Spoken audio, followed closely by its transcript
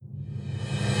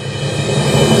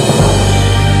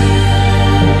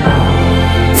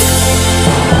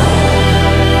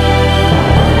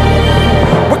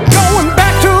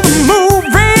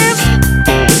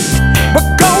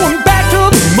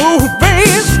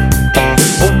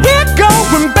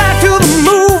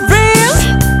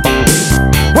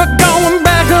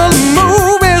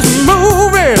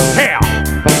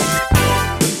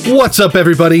What's up,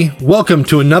 everybody? Welcome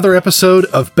to another episode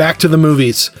of Back to the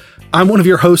Movies. I'm one of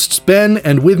your hosts, Ben,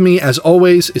 and with me, as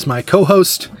always, is my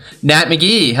co-host, Nat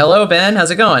McGee. Hello, Ben.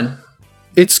 How's it going?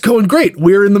 It's going great.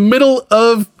 We're in the middle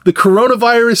of the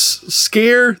coronavirus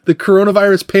scare, the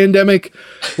coronavirus pandemic.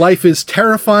 Life is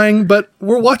terrifying, but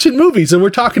we're watching movies and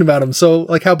we're talking about them. So,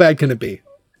 how bad can it be?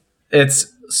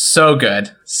 It's so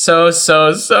good. So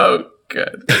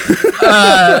good.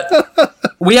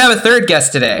 We have a third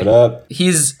guest today. What up?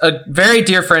 He's a very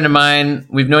dear friend of mine.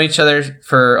 We've known each other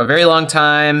for a very long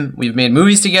time. We've made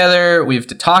movies together. We've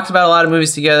talked about a lot of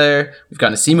movies together. We've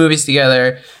gone to see movies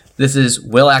together. This is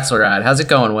Will Axelrod. How's it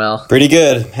going, Will? Pretty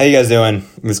good. How you guys doing?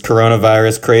 This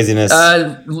coronavirus craziness.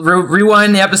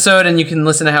 Rewind the episode and you can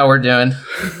listen to how we're doing.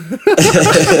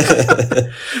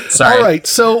 Sorry. All right.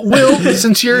 So, Will,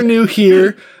 since you're new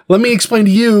here, let me explain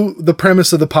to you the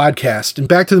premise of the podcast. In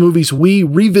Back to the Movies, we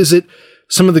revisit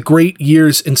some of the great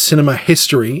years in cinema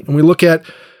history, and we look at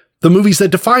the movies that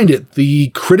defined it, the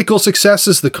critical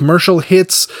successes, the commercial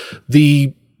hits,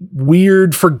 the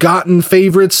weird forgotten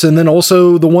favorites, and then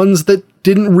also the ones that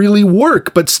didn't really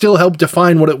work but still helped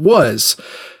define what it was.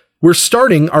 We're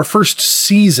starting, our first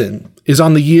season is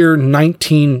on the year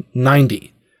 1990.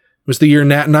 It was the year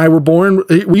Nat and I were born.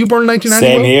 Were you born in 1990?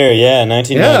 Same here, yeah,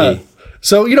 1990. Yeah.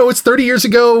 So, it's 30 years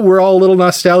ago. We're all a little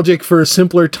nostalgic for a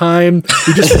simpler time.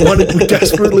 We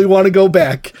desperately want to go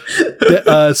back.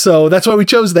 So that's why we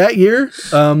chose that year.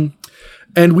 And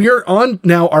we are on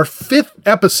now our fifth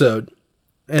episode,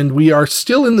 and we are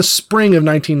still in the spring of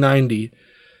 1990,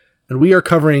 and we are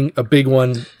covering a big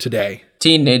one today.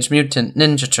 Teenage Mutant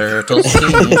Ninja Turtles.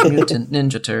 Teenage Mutant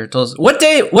Ninja Turtles. What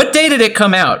day did it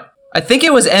come out? I think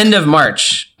it was end of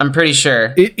March. I'm pretty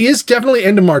sure. It is definitely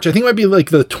end of March. I think it might be like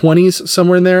the 20s,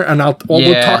 somewhere in there. And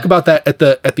we'll talk about that at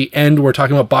the end. We're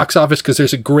talking about box office because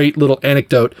there's a great little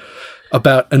anecdote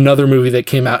about another movie that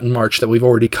came out in March that we've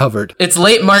already covered. It's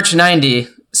late March 90,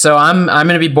 so I'm going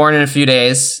to be born in a few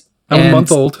days. I'm a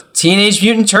month old. Teenage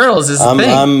Mutant Turtles is the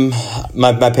thing.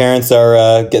 My parents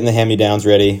are getting the hand-me-downs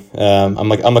ready.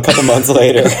 I'm a couple months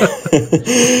later.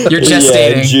 You're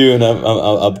gestating. Yeah, in June.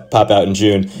 I'll pop out in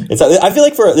June. I feel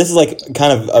like this is like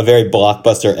kind of a very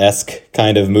blockbuster-esque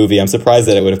kind of movie. I'm surprised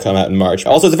that it would have come out in March.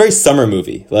 Also, it's a very summer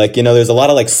movie. There's a lot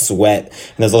of sweat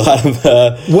and there's a lot of.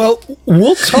 Well,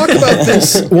 we'll talk about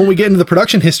this when we get into the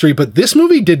production history. But this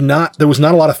movie there was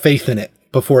not a lot of faith in it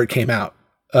before it came out.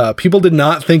 People did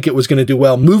not think it was going to do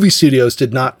well. Movie studios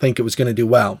did not think it was going to do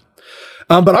well.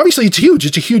 But obviously it's huge.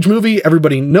 It's a huge movie.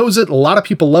 Everybody knows it. A lot of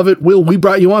people love it. Will, we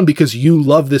brought you on because you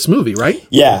love this movie, right?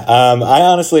 Yeah. I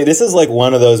honestly, this is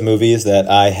one of those movies that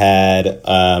I had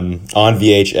on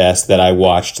VHS that I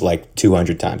watched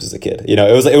 200 times as a kid.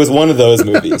 It was one of those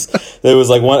movies. It was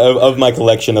one of my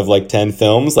collection of 10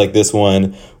 films. This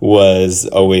one was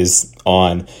always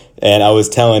on. And I was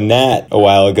telling Nat a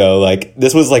while ago,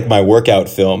 this was my workout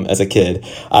film as a kid.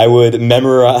 I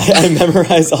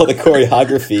memorized all the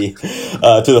choreography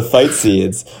to the fight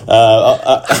scenes,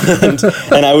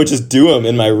 and I would just do them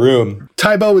in my room.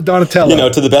 Tybo with Donatello.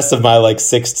 To the best of my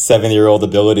 6 to 7 year old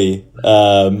ability,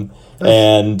 and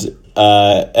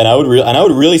I would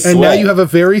really sweat. And now you have a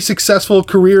very successful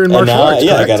career in martial arts.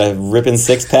 Yeah, I got a ripping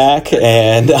 6-pack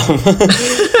and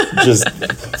just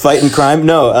fighting crime.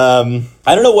 No,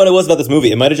 I don't know what it was about this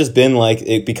movie. It might have just been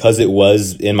because it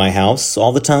was in my house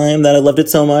all the time that I loved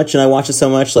it so much and I watched it so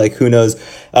much. Who knows?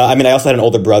 I also had an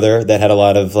older brother that had a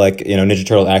lot of Ninja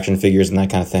Turtle action figures and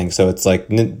that kind of thing. So it's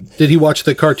Did he watch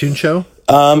the cartoon show?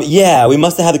 Yeah, we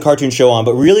must have had the cartoon show on,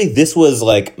 but really this was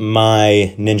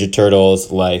my Ninja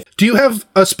Turtles life. Do you have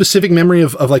a specific memory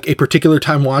of a particular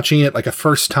time watching it, a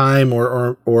first time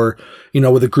or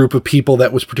with a group of people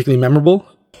that was particularly memorable?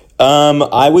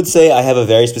 I would say I have a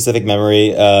very specific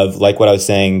memory of what I was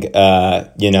saying.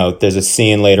 There's a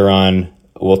scene later on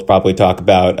we'll probably talk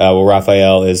about where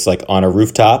Raphael is on a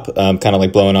rooftop, kind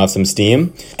of blowing off some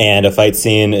steam, and a fight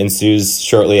scene ensues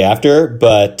shortly after.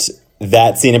 But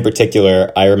that scene in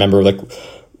particular, I remember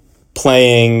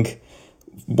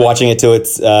watching it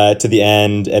to the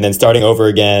end, and then starting over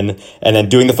again, and then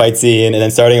doing the fight scene, and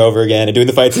then starting over again, and doing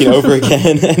the fight scene over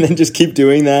again, and then just keep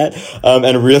doing that,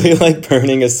 and really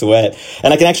burning a sweat.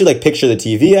 And I can actually picture the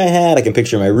TV I had. I can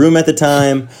picture my room at the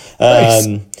time. Nice.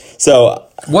 So.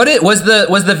 Was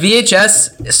the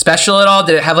VHS special at all?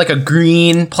 Did it have a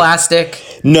green plastic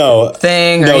thing? No,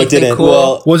 it didn't. Cool?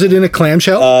 Well, was it in a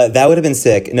clamshell? That would have been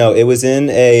sick. No, it was in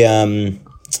a.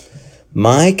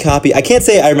 My copy, I can't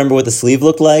say I remember what the sleeve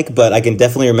looked like, but I can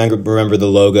definitely remember the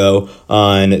logo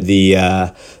on the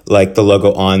the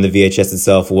logo on the VHS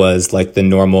itself was the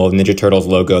normal Ninja Turtles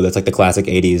logo. That's the classic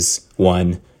 80s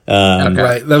one.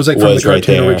 Right. That was like from the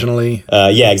cartoon originally.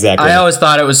 Yeah, exactly. I always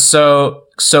thought it was so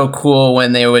cool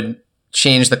when they would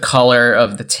change the color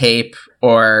of the tape,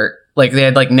 or like they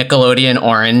had like Nickelodeon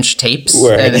orange tapes.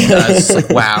 Right. And I was just like,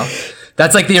 wow.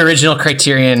 That's like the original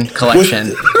Criterion collection.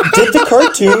 Did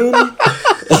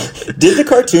the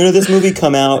cartoon of this movie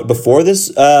come out before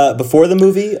the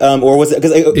movie, or was it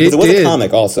because it was a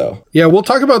comic also? Yeah, we'll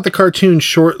talk about the cartoon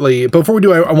shortly. Before we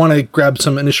do, I want to grab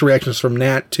some initial reactions from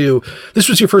Nat too. This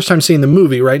was your first time seeing the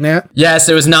movie, right, Nat? Yes,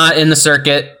 it was not in the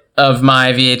circuit of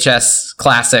my VHS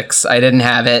classics. I didn't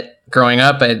have it growing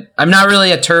up. I'm not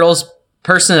really a Turtles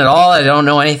person at all. I don't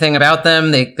know anything about them.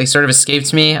 They sort of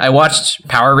escaped me. I watched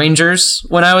Power Rangers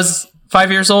when I was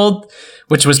 5 years old,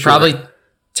 which was probably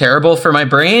terrible for my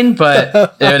brain,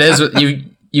 but it is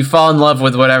you fall in love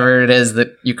with whatever it is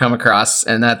that you come across,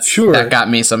 and that got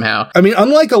me somehow. I mean,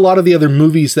 unlike a lot of the other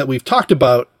movies that we've talked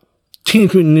about,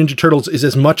 Teenage Mutant Ninja Turtles is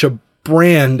as much a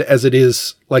brand as it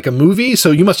is like a movie,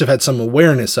 so you must have had some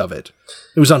awareness of it.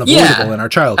 It was unavoidable in our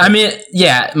childhood. I mean,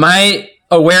 my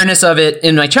awareness of it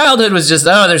in my childhood was just,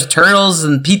 there's turtles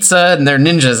and pizza and they're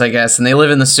ninjas, I guess, and they live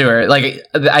in the sewer. Like,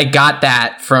 I got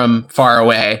that from far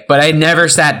away, but I never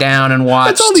sat down and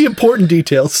watched. That's all the important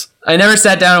details. I never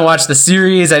sat down and watched the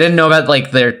series. I didn't know about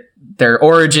like their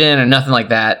origin or nothing like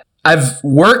that. I've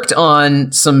worked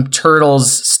on some Turtles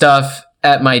stuff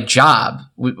at my job.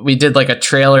 We did like a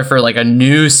trailer for like a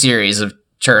new series of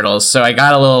Turtles, so I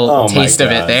got a little taste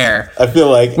of it there. I feel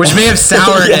like, which may have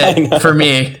soured it for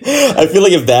me. I feel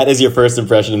like if that is your first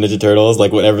impression of Ninja Turtles,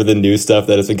 like whatever the new stuff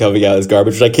that has been coming out is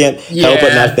garbage, which I can't help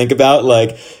but not think about.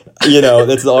 Like, you know,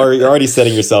 you're already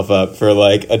setting yourself up for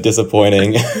like a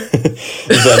disappointing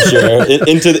venture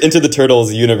into the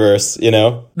Turtles universe. You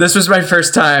know, this was my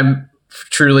first time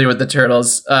truly with the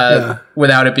Turtles,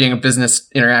 without it being a business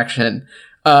interaction.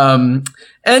 And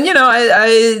you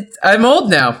know, I'm old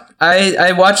now.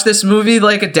 I watch this movie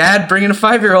like a dad bringing a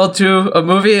 5-year-old to a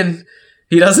movie, and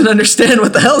he doesn't understand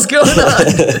what the hell's going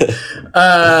on.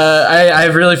 I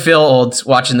really feel old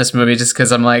watching this movie just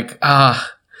because I'm like,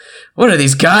 what are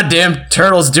these goddamn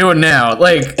turtles doing now?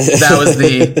 Like, that was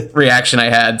the reaction I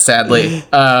had, sadly.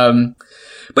 But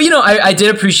you know, I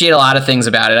did appreciate a lot of things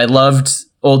about it. I loved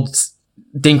old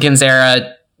Dinkins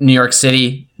era New York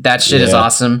City. That shit is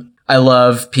awesome. I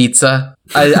love pizza.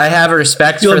 I have a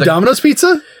respect for the Domino's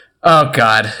pizza. Oh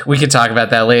God, we could talk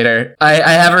about that later. I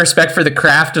have a respect for the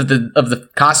craft of the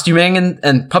costuming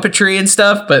and puppetry and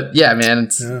stuff, but yeah, man,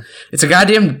 it's a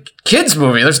goddamn kids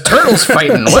movie. There's turtles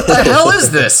fighting. What the hell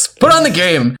is this? Put on the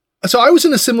game. So I was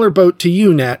in a similar boat to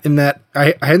you, Nat, in that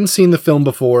I hadn't seen the film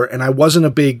before, and I wasn't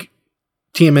a big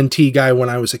TMNT guy when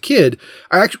I was a kid.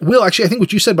 I think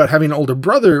what you said about having an older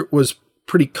brother was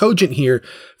pretty cogent here.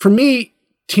 For me,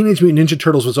 Teenage Mutant Ninja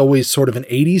Turtles was always sort of an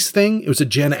 80s thing. It was a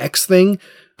Gen X thing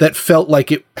that felt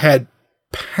like it had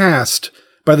passed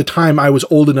by the time I was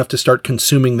old enough to start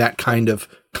consuming that kind of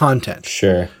content.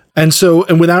 Sure. And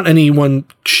without anyone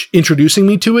introducing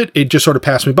me to it, it just sort of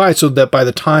passed me by, so that by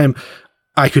the time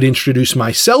I could introduce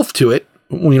myself to it,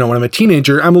 you know, when I'm a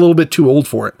teenager, I'm a little bit too old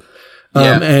for it.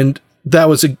 And that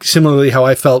was similarly how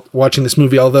I felt watching this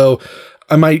movie, although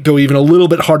I might go even a little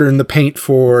bit harder in the paint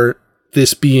for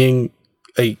this being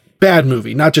a bad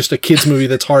movie, not just a kid's movie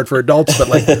that's hard for adults, but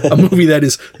like a movie that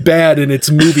is bad in its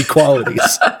movie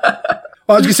qualities. Well,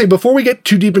 I was going to say, before we get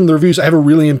too deep into the reviews, I have a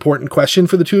really important question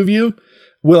for the two of you.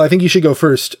 Will, I think you should go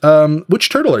first. Which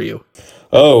turtle are you?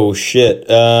 Oh, shit.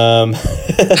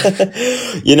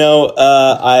 You know,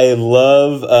 I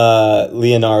love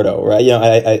Leonardo, right? You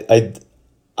know,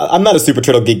 I'm not a super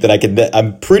turtle geek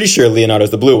I'm pretty sure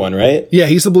Leonardo's the blue one, right? Yeah,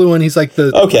 he's the blue one. He's like I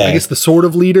guess the sort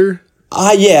of leader.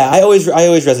 Yeah, I always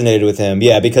resonated with him.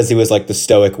 Yeah, because he was like the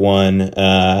stoic one,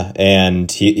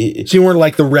 and so you weren't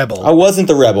like the rebel. I wasn't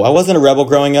the rebel. I wasn't a rebel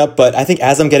growing up, but I think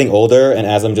as I'm getting older and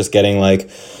as I'm just getting like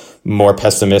more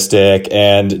pessimistic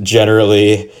and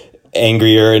generally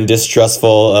angrier and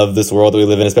distrustful of this world that we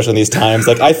live in, especially in these times,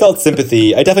 like I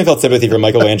definitely felt sympathy for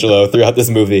Michelangelo throughout this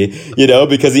movie, you know,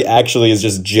 because he actually is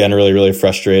just generally really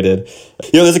frustrated.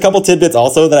 You know, there's a couple tidbits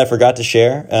also that I forgot to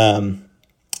share.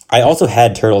 I also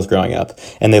had turtles growing up,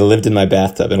 and they lived in my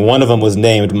bathtub, and one of them was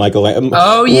named Michelangelo.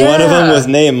 Oh, yeah. One of them was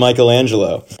named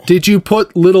Michelangelo. Did you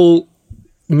put little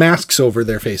masks over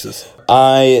their faces?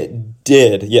 I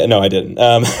did. Yeah, no, I didn't.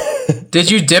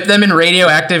 Did you dip them in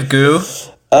radioactive goo?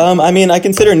 I mean, I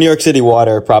consider New York City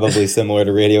water probably similar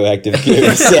to radioactive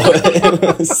goo, so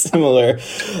it was similar.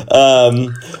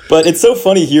 But it's so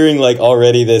funny hearing like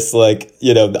already this, like,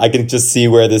 you know, I can just see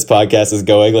where this podcast is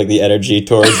going, like the energy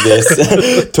towards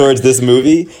this, towards this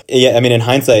movie. Yeah, I mean, in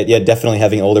hindsight, yeah, definitely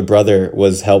having an older brother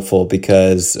was helpful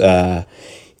because,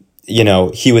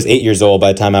 he was 8 years old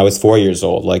by the time I was 4 years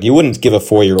old. Like, you wouldn't give a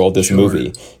 4-year-old this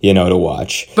movie, to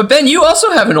watch. But Ben, you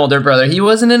also have an older brother. He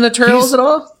wasn't in the Turtles at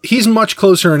all? He's much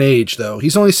closer in age, though.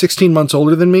 He's only 16 months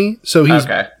older than me, so he's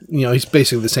he's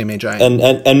basically the same age I am.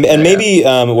 And maybe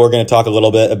we're going to talk a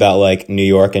little bit about like New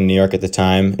York at the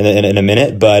time in a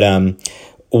minute. But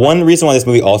one reason why this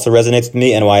movie also resonates with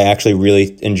me and why I actually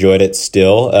really enjoyed it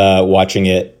still watching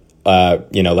it,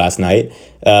 last night.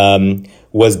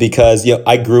 Was because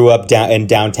I grew up in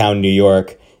downtown New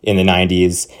York in the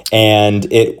 90s, and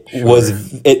it was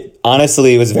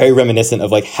very reminiscent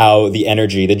of like how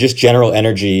the just general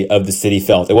energy of the city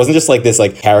felt. It wasn't just like this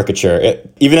like caricature.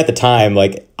 Even at the time,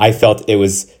 like I felt it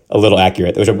was a little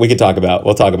accurate, which we'll talk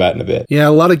about in a bit. Yeah,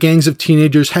 a lot of gangs of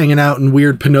teenagers hanging out in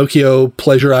weird Pinocchio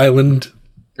Pleasure Island.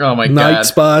 Oh my God. Night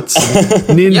spots,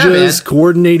 ninjas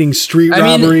coordinating street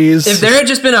robberies. If there had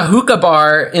just been a hookah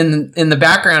bar in the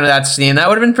background of that scene, that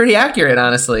would have been pretty accurate,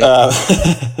 honestly.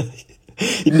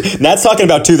 Nat's talking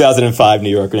about 2005 New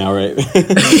York now, right?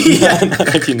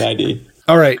 1990.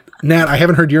 All right, Nat, I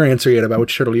haven't heard your answer yet about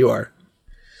which turtle you are.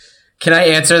 Can I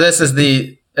answer this as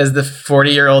the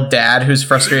 40-year-old dad who's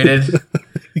frustrated?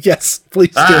 Yes,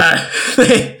 please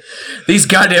do. These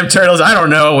goddamn turtles, I don't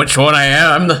know which one I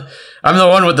am. I'm the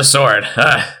one with the sword.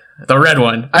 The red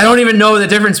one. I don't even know the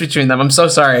difference between them. I'm so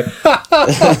sorry.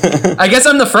 I guess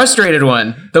I'm the frustrated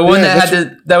one. The one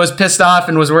that was pissed off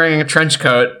and was wearing a trench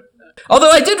coat. Although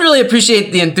I did really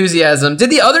appreciate the enthusiasm. Did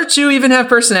the other two even have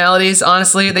personalities,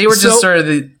 honestly? They were just sort of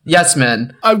the yes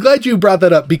men. I'm glad you brought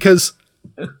that up because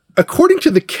according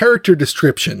to the character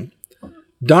description,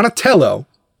 Donatello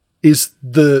is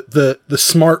the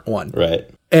smart one. Right.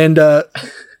 And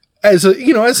as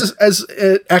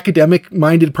an academic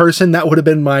minded person, that would have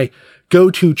been my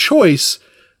go-to choice,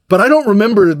 but I don't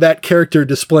remember that character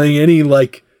displaying any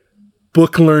like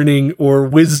book learning or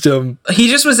wisdom. He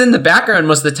just was in the background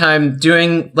most of the time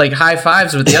doing like high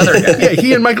fives with the other guy. Yeah,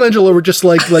 he and Michelangelo were just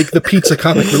like the pizza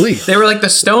comic relief. They were like the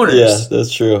stoners. Yeah,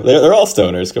 that's true. They're all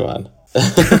stoners. Come on.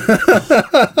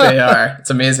 They are.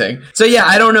 It's amazing. So yeah,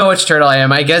 I don't know which turtle I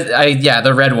am. I guess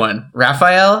the red one.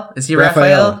 Raphael? Is he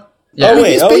Raphael? Yeah. Oh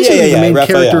wait, the main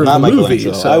character not of the movie.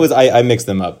 So. I mixed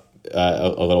them up a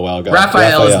little while ago.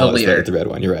 Raphael is the leader. The red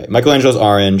one. You're right. Michelangelo's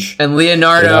orange, and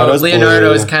Leonardo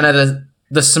is kind of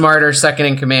the smarter second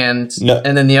in command. No,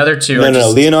 and then the other two.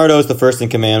 No. Leonardo is the first in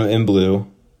command in blue.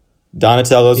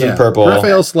 Donatello's in purple.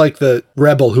 Raphael's like the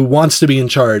rebel who wants to be in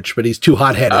charge, but he's too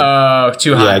hot-headed. Oh,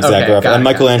 too hot. Yeah, exactly. Okay, and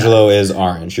Michelangelo is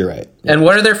orange. You're right. Yeah. And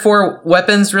what are their 4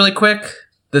 weapons, really quick?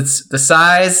 The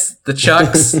size, the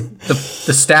chucks, the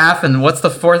staff, and what's the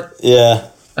 4th? Yeah.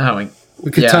 Oh my. The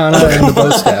katana and the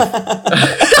bow staff.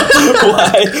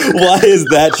 Why is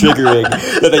that triggering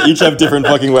that they each have different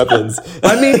fucking weapons?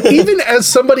 I mean, even as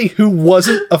somebody who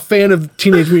wasn't a fan of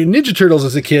Teenage Mutant Ninja Turtles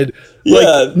as a kid,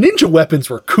 like ninja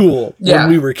weapons were cool when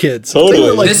we were kids.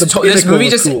 Totally. Were, like, this movie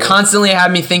just constantly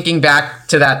had me thinking back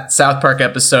to that South Park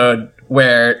episode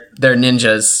where they're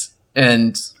ninjas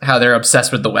and how they're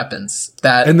obsessed with the weapons.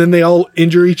 And then they all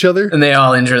injure each other? And they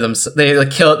all injure them.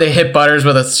 They hit Butters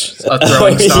with a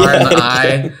throwing star in the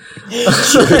eye.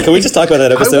 Sure. Can we just talk about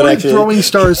that episode, I wanted throwing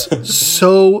stars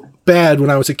so bad when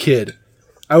I was a kid.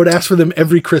 I would ask for them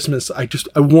every Christmas. I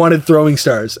wanted throwing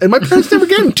stars. And my parents never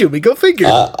gave them to me. Go figure.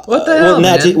 What the hell,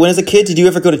 Nat, when as a kid, did you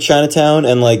ever go to Chinatown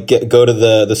and like go to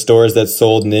the stores that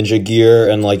sold ninja gear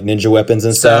and like ninja weapons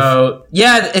and stuff? So,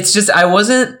 yeah, it's just I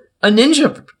wasn't a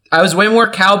ninja. I was way more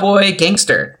cowboy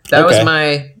gangster. That was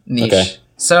my niche. Okay.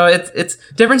 So it's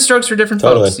different strokes for different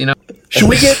folks, you know. Should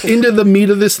we get into the meat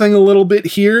of this thing a little bit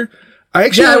here? I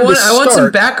want some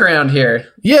background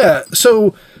here. Yeah,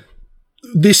 so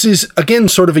this is again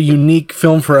sort of a unique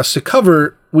film for us to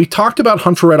cover. We talked about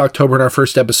Hunt for Red October in our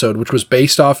first episode, which was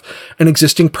based off an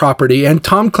existing property, and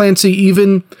Tom Clancy,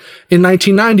 even in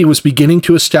 1990, was beginning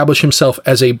to establish himself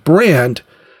as a brand.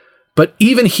 But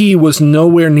even he was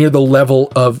nowhere near the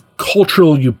level of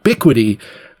cultural ubiquity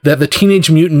that the Teenage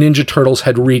Mutant Ninja Turtles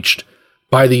had reached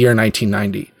by the year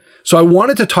 1990. So I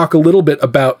wanted to talk a little bit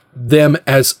about them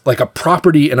as like a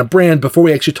property and a brand before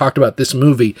we actually talked about this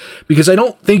movie, because I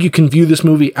don't think you can view this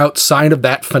movie outside of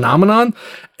that phenomenon.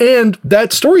 And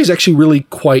that story is actually really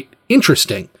quite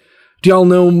interesting. Do y'all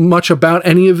know much about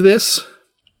any of this?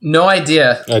 No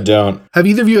idea. I don't. Have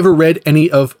either of you ever read any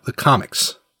of the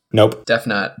comics? Nope. Def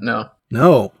not.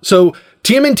 No. So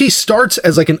TMNT starts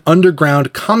as like an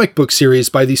underground comic book series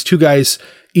by these two guys,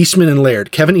 Eastman and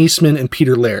Laird, Kevin Eastman and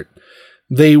Peter Laird.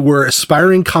 They were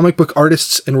aspiring comic book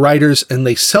artists and writers, and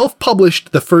they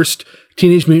self-published the first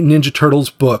Teenage Mutant Ninja Turtles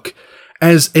book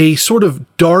as a sort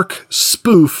of dark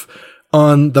spoof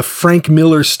on the Frank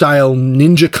Miller style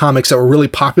ninja comics that were really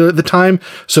popular at the time.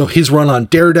 So his run on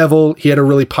Daredevil, he had a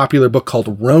really popular book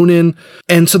called Ronin.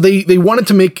 And so they wanted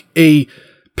to make a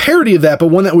parody of that, but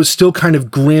one that was still kind of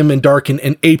grim and dark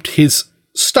and aped his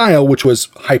style, which was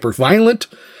hyper violent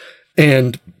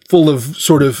and full of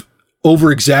sort of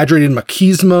over exaggerated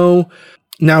machismo.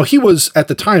 Now, he was at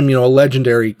the time, a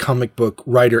legendary comic book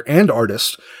writer and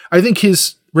artist. I think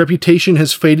his reputation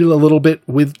has faded a little bit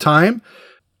with time.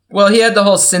 Well, he had the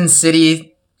whole Sin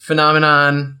City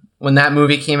phenomenon when that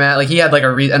movie came out. Like, he had like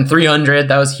and 300,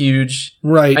 that was huge.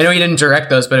 Right. I know he didn't direct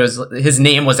those, but his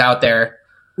name was out there.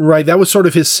 Right. That was sort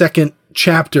of his second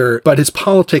chapter, but his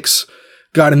politics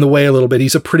got in the way a little bit.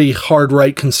 He's a pretty hard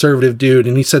right conservative dude,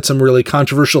 and he said some really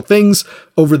controversial things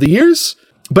over the years.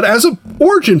 But as an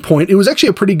origin point, it was actually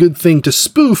a pretty good thing to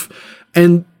spoof,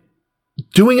 and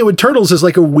doing it with Turtles is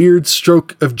like a weird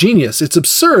stroke of genius. It's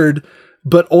absurd,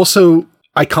 but also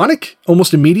iconic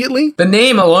almost immediately. The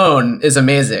name alone is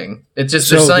amazing. It's just,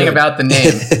 there's something about the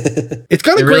name. It's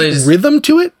got a great rhythm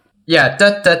to it. Yeah.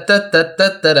 Da, da, da, da, da,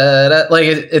 da, da, da. Like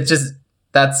it just,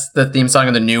 that's the theme song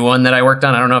of the new one that I worked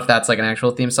on. I don't know if that's like an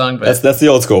actual theme song, but that's the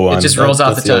old school one. It just rolls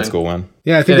off the tongue. That's the old school one.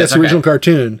 Yeah, I think that's the original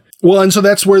cartoon. Well, and so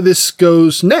that's where this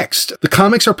goes next. The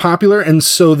comics are popular, and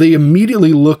so they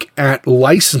immediately look at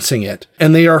licensing it,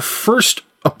 and they are first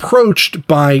approached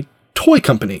by toy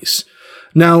companies.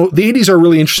 Now, the 80s are a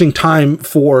really interesting time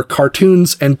for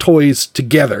cartoons and toys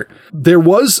together. There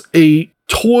was a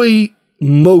toy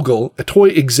mogul, a toy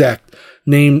exec,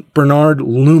 named Bernard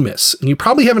Loomis. And you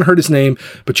probably haven't heard his name,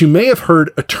 but you may have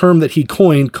heard a term that he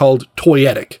coined called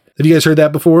toyetic. Have you guys heard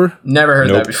that before? Never heard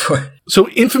that before. So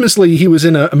infamously, he was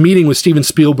in a meeting with Steven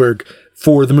Spielberg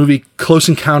for the movie Close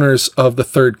Encounters of the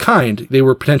Third Kind. They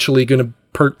were potentially going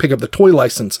to pick up the toy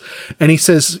license. And he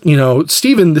says,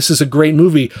 Steven, this is a great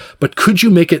movie, but could you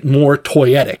make it more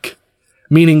toyetic?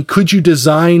 Meaning, could you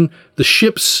design the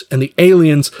ships and the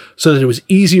aliens so that it was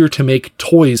easier to make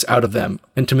toys out of them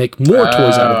and to make more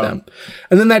toys out of them?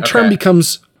 And then that term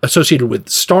becomes associated with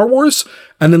Star Wars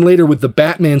and then later with the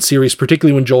Batman series,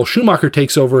 particularly when Joel Schumacher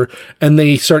takes over and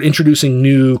they start introducing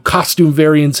new costume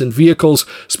variants and vehicles,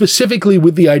 specifically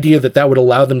with the idea that would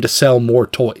allow them to sell more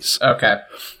toys. Okay.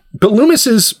 But Loomis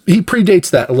he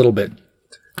predates that a little bit.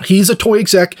 He's a toy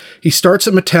exec. He starts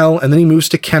at Mattel and then he moves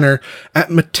to Kenner. At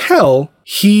Mattel,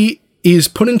 he is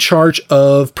put in charge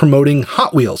of promoting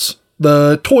Hot Wheels,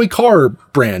 the toy car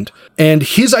brand. And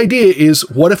his idea is,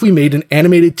 what if we made an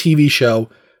animated TV show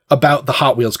about the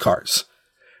Hot Wheels cars?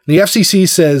 And the FCC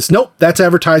says, nope, that's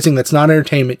advertising. That's not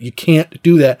entertainment. You can't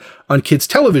do that on kids'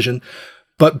 television.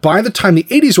 But by the time the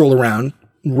 80s roll around,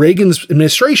 Reagan's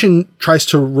administration tries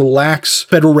to relax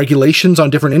federal regulations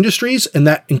on different industries, and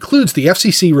that includes the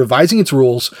FCC revising its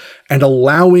rules and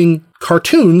allowing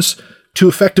cartoons to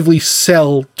effectively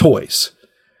sell toys.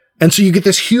 And so you get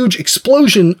this huge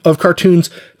explosion of cartoons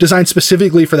designed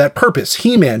specifically for that purpose.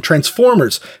 He-Man,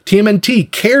 Transformers,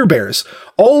 TMNT, Care Bears,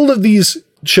 all of these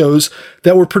shows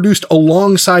that were produced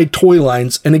alongside toy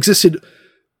lines and existed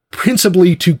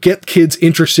principally to get kids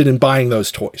interested in buying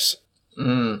those toys.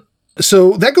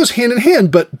 So that goes hand in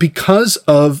hand, but because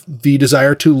of the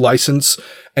desire to license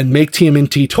and make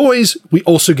TMNT toys, we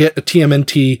also get a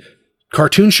TMNT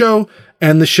cartoon show,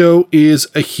 and the show is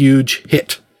a huge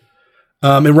hit.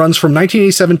 It runs from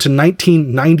 1987 to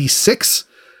 1996.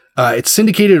 It's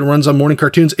syndicated. It runs on morning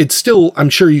cartoons. It's still, I'm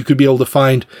sure you could be able to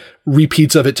find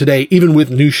repeats of it today, even with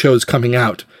new shows coming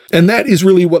out. And that is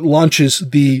really what launches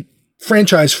the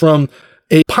franchise from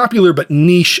a popular but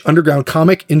niche underground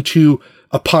comic into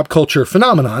a pop culture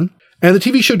phenomenon. And the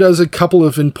TV show does a couple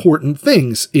of important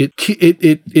things.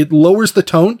 It lowers the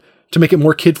tone to make it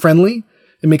more kid friendly.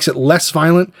 It makes it less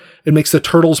violent. It makes the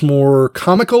Turtles more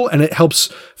comical, and it helps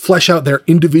flesh out their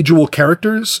individual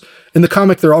characters. In the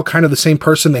comic, they're all kind of the same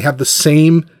person. They have the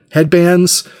same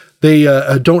headbands. They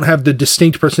don't have the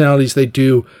distinct personalities they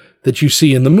do that you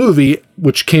see in the movie,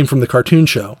 which came from the cartoon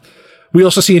show. We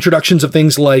also see introductions of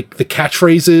things like the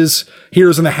catchphrases,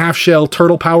 Heroes in the Half Shell,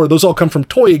 Turtle Power. Those all come from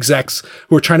toy execs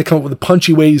who are trying to come up with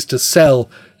punchy ways to sell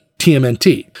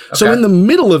TMNT. Okay. So in the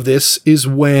middle of this is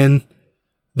when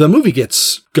the movie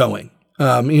gets going.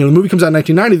 The movie comes out in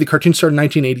 1990. The cartoon started in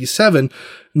 1987.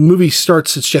 The movie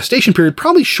starts its gestation period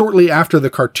probably shortly after the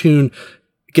cartoon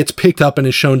gets picked up and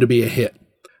is shown to be a hit.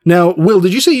 Now, Will,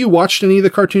 did you say you watched any of the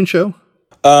cartoon show?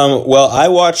 Well, I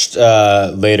watched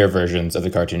later versions of the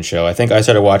cartoon show. I think I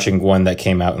started watching one that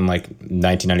came out in like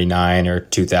 1999 or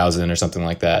 2000 or something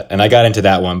like that. And I got into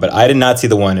that one, but I did not see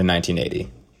the one in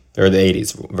 1980 or the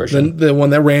 80s version. The one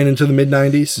that ran into the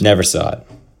mid-90s? Never saw it.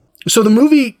 So the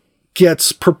movie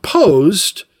gets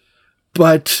proposed,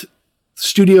 but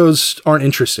studios aren't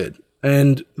interested.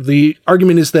 And the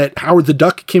argument is that Howard the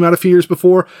Duck came out a few years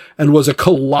before and was a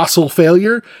colossal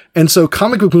failure. And so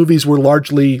comic book movies were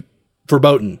largely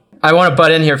verboten. I want to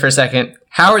butt in here for a second.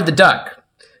 Howard the Duck.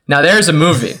 Now, there's a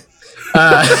movie.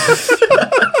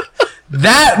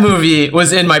 That movie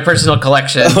was in my personal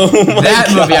collection.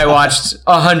 That movie I watched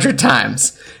 100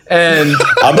 times. And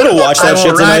I'm gonna watch that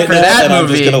shit tonight, and I'm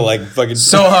just gonna like fucking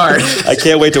so hard. I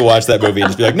can't wait to watch that movie and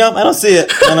just be like, no, I don't see it.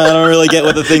 I don't really get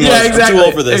what the thing was. Exactly, I'm too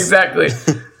old for this. Exactly.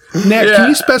 Nat, can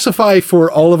you specify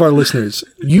for all of our listeners,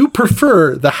 you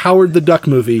prefer the Howard the Duck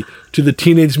movie to the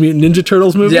Teenage Mutant Ninja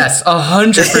Turtles movie? Yes,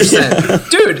 100%.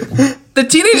 Dude, the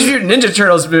Teenage Mutant Ninja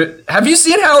Turtles movie, have you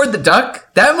seen Howard the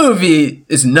Duck? That movie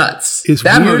is nuts.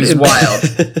 That movie's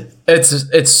wild.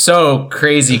 It's so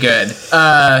crazy good.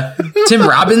 Tim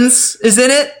Robbins is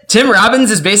in it. Tim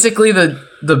Robbins is basically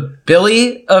the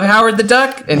Billy of Howard the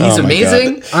Duck, and he's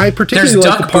amazing. I particularly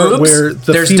like the part where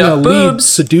the female lead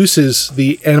seduces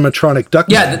the animatronic duck.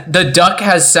 Yeah, the duck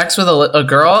has sex with a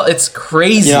girl. It's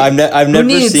crazy. You know, I've never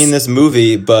seen this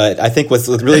movie, but I think what's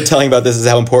really telling about this is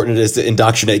how important it is to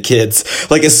indoctrinate kids,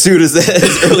 like as soon as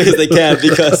early as they can,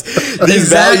 because these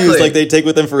values, like they take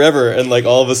with them forever, and like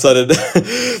all of a sudden,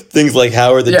 things like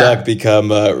Howard the Duck become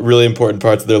really important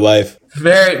parts of their life.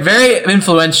 Very, very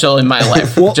influential in my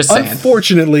life. Well, just saying.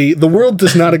 Unfortunately, the world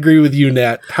does not agree with you,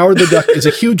 Nat. Howard the Duck is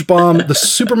a huge bomb. The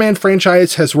Superman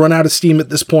franchise has run out of steam at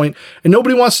this point, and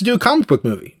nobody wants to do a comic book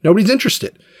movie. Nobody's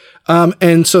interested.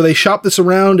 And so they shop this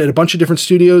around at a bunch of different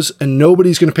studios, and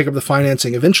nobody's going to pick up the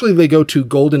financing. Eventually, they go to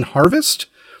Golden Harvest,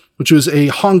 which was a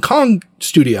Hong Kong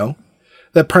studio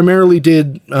that primarily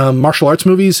did martial arts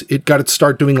movies. It got its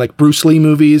start doing like Bruce Lee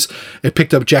movies. It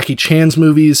picked up Jackie Chan's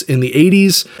movies in the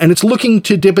 80s, and it's looking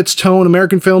to dip its toe in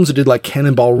American films. It did like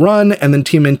Cannonball Run, and then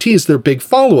TMNT is their big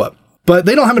follow-up. But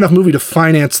they don't have enough movie to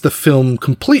finance the film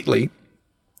completely.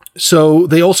 So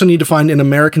they also need to find an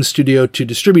American studio to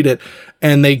distribute it,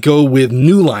 and they go with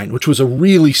New Line, which was a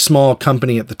really small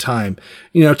company at the time.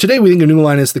 You know, today we think of New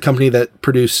Line as the company that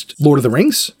produced Lord of the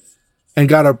Rings and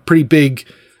got a pretty big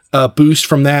boost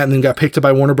from that, and then got picked up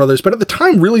by Warner Brothers. But at the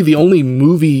time, really the only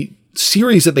movie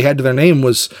series that they had to their name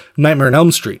was Nightmare on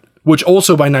Elm Street, which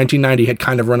also by 1990 had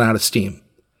kind of run out of steam.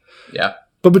 Yeah.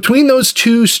 But between those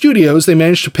two studios, they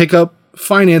managed to pick up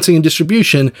financing and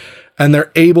distribution, and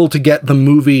they're able to get the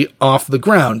movie off the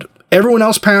ground. Everyone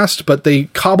else passed, but they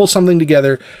cobble something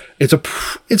together. It's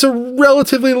a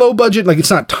relatively low budget, like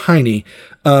it's not tiny,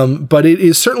 but it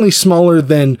is certainly smaller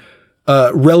than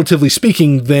relatively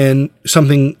speaking, than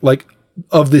something like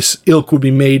of this ilk would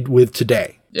be made with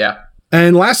today. Yeah.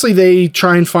 And lastly, they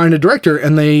try and find a director,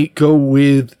 and they go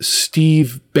with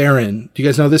Steve Barron. Do you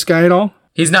guys know this guy at all?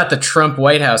 He's not the Trump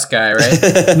White House guy, right?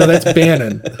 No, that's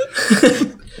Bannon.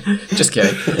 Just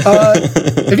kidding.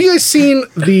 Have you guys seen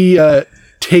the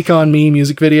Take On Me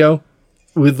music video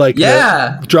with like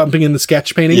jumping in the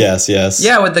sketch painting? Yes.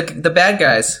 Yeah, with the bad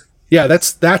guys. Yeah,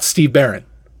 that's Steve Barron.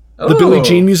 Ooh. The Billie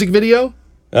Jean music video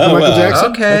for Michael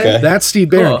Jackson. Okay. That's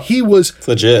Steve Barron. Cool. He was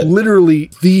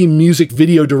literally the music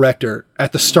video director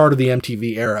at the start of the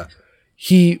MTV era.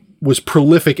 He was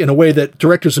prolific in a way that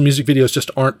directors of music videos just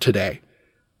aren't today.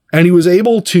 And he was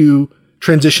able to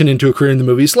transition into a career in the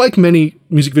movies like many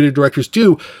music video directors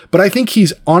do, but I think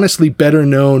he's honestly better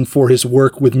known for his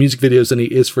work with music videos than he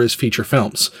is for his feature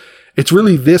films. It's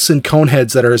really this and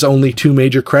Coneheads that are his only two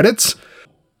major credits.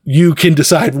 You can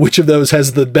decide which of those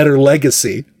has the better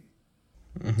legacy.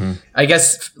 Mm-hmm. I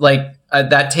guess like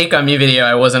that Take On Me video,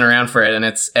 I wasn't around for it, and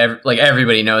it's like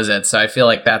everybody knows it, so I feel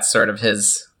like that's sort of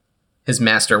his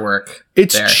masterwork.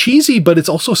 It's cheesy, but it's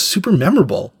also super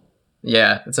memorable.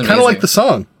 Yeah, it's amazing. Kind of like the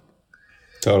song.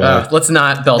 Totally. Let's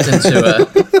not belt into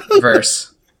a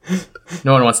verse.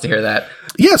 No one wants to hear that.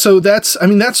 Yeah, so that's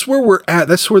where we're at.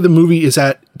 That's where the movie is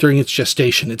at during its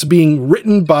gestation. It's being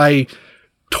written by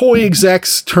toy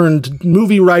execs turned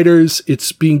movie writers.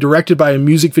 It's being directed by a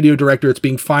music video director. It's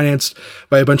being financed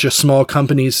by a bunch of small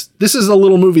companies. This is a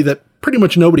little movie that pretty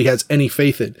much nobody has any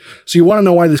faith in. So you want to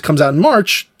know why this comes out in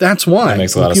March? That's why. That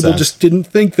makes a lot of sense. People just didn't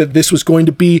think that this was going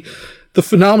to be the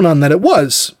phenomenon that it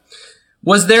was.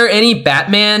 Was there any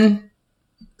Batman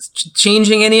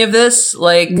changing any of this?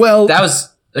 That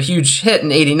was a huge hit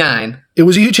in 89. It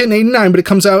was a huge hit in 89, but it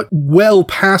comes out well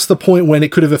past the point when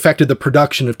it could have affected the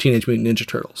production of Teenage Mutant Ninja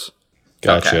Turtles.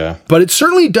 Gotcha. Okay. But it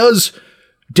certainly does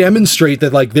demonstrate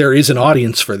that there is an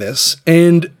audience for this.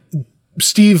 And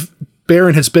Steve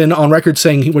Barron has been on record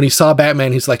saying when he saw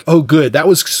Batman, he's like, oh, good. That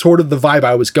was sort of the vibe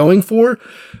I was going for.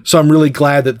 So I'm really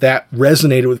glad that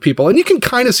resonated with people. And you can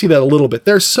kind of see that a little bit.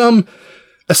 There's some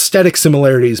aesthetic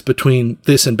similarities between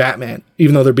this and Batman,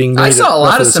 even though they're being made. I saw a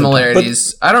lot of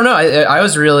similarities. But, I don't know. I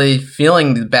was really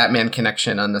feeling the Batman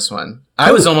connection on this one.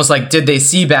 I was almost like, did they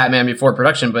see Batman before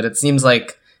production? But it seems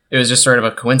like it was just sort of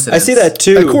a coincidence. I see that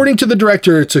too. According to the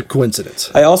director, it's a coincidence.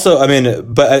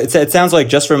 But it sounds like,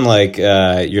 just from like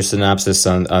your synopsis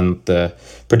on the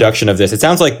production of this, it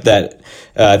sounds like that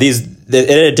it had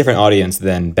a different audience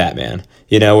than Batman.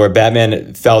 You know, where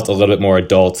Batman felt a little bit more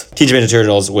adult. Teenage Mutant Ninja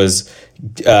Turtles was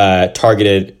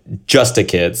targeted just to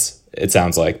kids, it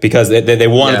sounds like, because they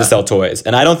wanted to sell toys.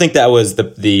 And I don't think that was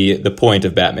the point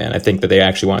of Batman. I think that they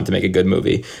actually wanted to make a good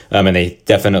movie. And they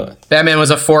definitely... Batman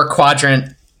was a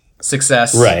 4-quadrant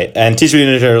success. Right. And Teenage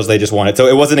Mutant Ninja Turtles, they just wanted... So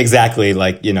it wasn't exactly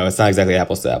like, you know, it's not exactly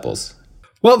apples to apples.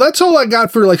 Well, that's all I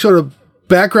got for like sort of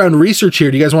background research here.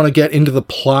 Do you guys want to get into the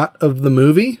plot of the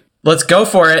movie? Let's go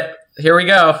for it. Here we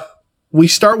go. We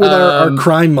start with our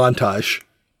crime montage.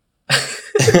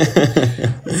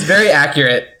 It's very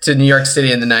accurate to New York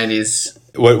City in the 90s.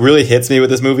 What really hits me with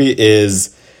this movie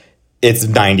is its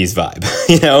 90s vibe,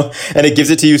 you know? And it gives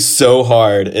it to you so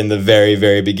hard in the very,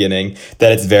 very beginning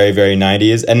that it's very, very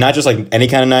 90s. And not just like any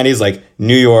kind of 90s, like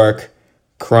New York,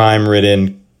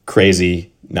 crime-ridden,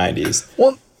 crazy 90s.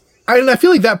 Well, I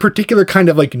feel like that particular kind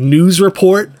of like news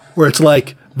report where it's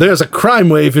like, there's a crime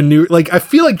wave in New... Like, I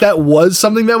feel like that was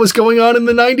something that was going on in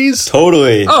the 90s.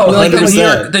 Totally. Oh, like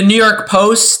the New York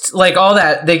Post, like all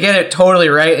that. They get it totally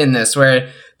right in this, where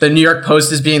the New York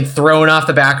Post is being thrown off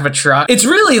the back of a truck. It's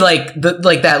really like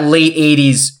that late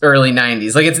 80s, early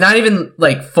 90s. Like, it's not even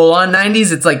like full-on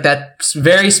 90s. It's like that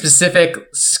very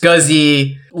specific,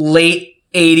 scuzzy, late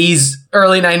 80s,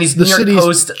 early 90s The New York city's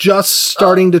Post. just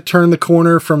starting to turn the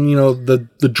corner from, you know, the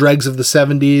dregs of the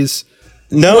 70s.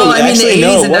 No, well, I mean, actually, the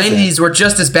 80s no, and 90s were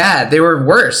just as bad. They were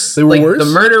worse. They were worse?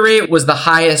 The murder rate was the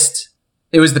highest.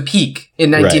 It was the peak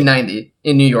in 1990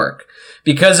 in New York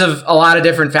because of a lot of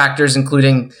different factors,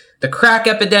 including the crack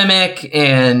epidemic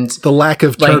and the lack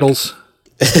of turtles.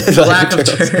 The lack of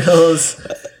turtles.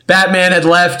 Batman had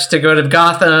left to go to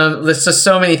Gotham. There's just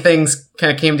so many things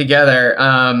kind of came together.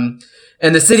 And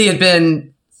the city had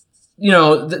been, you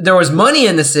know, there was money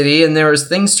in the city and there was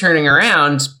things turning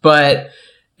around, but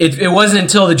it wasn't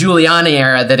until the Giuliani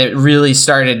era that it really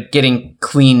started getting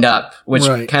cleaned up, which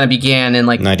kind of began in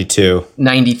like 92,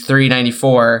 93,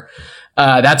 94.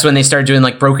 That's when they started doing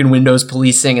like broken windows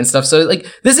policing and stuff. So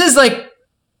like, this is like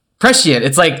prescient.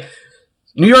 It's like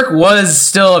New York was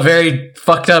still a very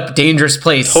fucked up, dangerous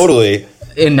place. Totally.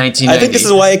 In 1990. I think this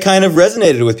is why it kind of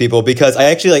resonated with people, because I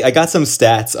actually I got some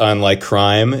stats on like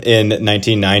crime in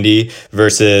 1990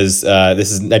 versus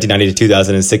this is 1990 to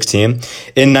 2016. In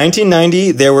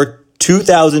 1990, there were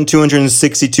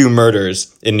 2,262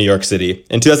 murders in New York City.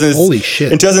 Holy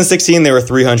shit. In 2016, there were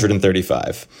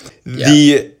 335. Yeah.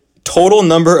 The total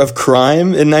number of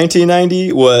crime in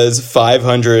 1990 was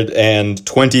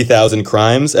 520,000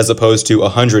 crimes, as opposed to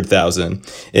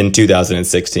 100,000 in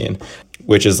 2016.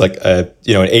 Which is like an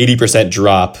 80%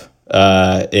 drop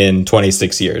in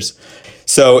 26 years.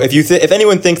 So if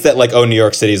anyone thinks that like, oh, New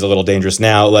York City is a little dangerous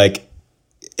now, like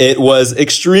it was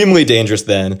extremely dangerous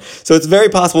then. So it's very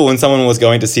possible when someone was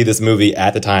going to see this movie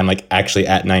at the time, like actually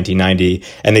at 1990,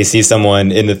 and they see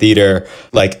someone in the theater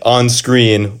like on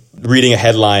screen reading a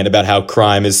headline about how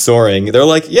crime is soaring, they're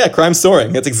like, yeah, crime's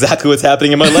soaring. That's exactly what's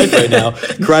happening in my life right now.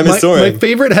 Crime is soaring. My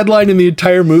favorite headline in the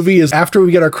entire movie is after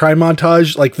we get our crime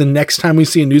montage, like the next time we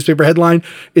see a newspaper headline,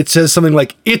 it says something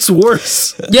like, it's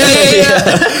worse.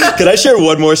 Yeah. Could I share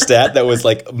one more stat that was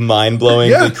like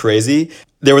mind-blowingly crazy?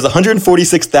 There was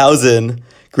 146,000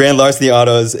 grand larceny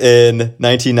autos in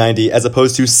 1990 as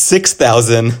opposed to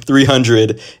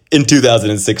 6,300 in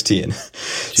 2016. Jesus.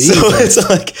 So it's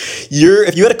like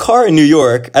if you had a car in New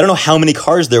York, I don't know how many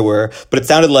cars there were, but it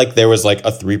sounded like there was like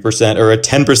a 3% or a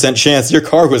 10% chance your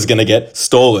car was going to get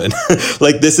stolen.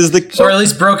 Like this is or at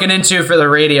least broken into for the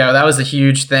radio. That was a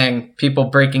huge thing. People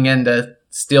breaking in to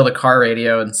steal the car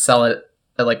radio and sell it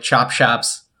at like chop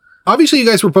shops. Obviously you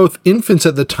guys were both infants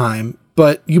at the time,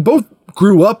 but you both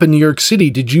grew up in New York City.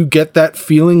 Did you get that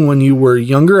feeling when you were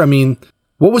younger? I mean,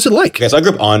 what was it like? Okay, so I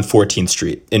grew up on 14th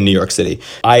Street in New York City.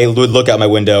 I would look out my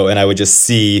window and I would just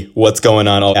see what's going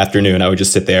on all afternoon. I would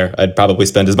just sit there. I'd probably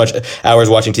spend as much hours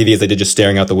watching TV as I did just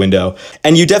staring out the window.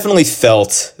 And you definitely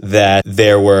felt that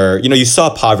there were, you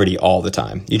saw poverty all the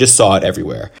time. You just saw it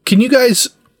everywhere. Can you guys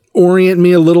orient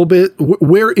me a little bit?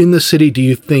 Where in the city do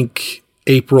you think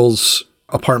April's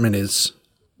apartment is?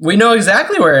 We know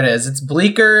exactly where it is. It's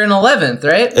Bleecker and 11th,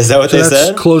 right? Is that what they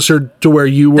said? Closer to where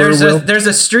you were, There's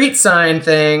a street sign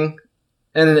thing,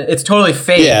 and it's totally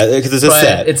fake. Yeah, because it's a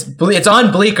set. It's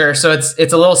on Bleecker, so it's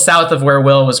a little south of where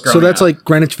Will was growing up. So that's like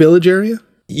Greenwich Village area?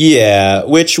 Yeah,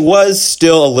 which was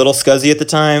still a little scuzzy at the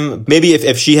time. Maybe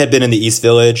if she had been in the East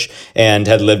Village and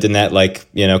had lived in that, like,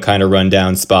 you know, kind of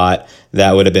rundown spot,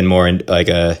 that would have been more in like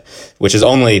which is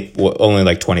only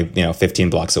like 20, 15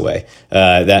 blocks away.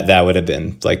 That would have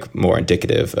been like more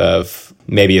indicative of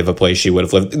maybe of a place she would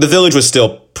have lived. The Village was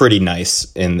still pretty nice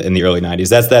in the early 90s.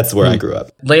 That's where I grew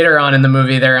up. Later on in the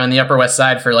movie, they're on the Upper West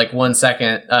Side for like 1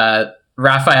 second.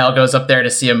 Raphael goes up there to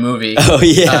see a movie. Oh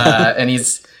yeah. And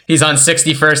he's on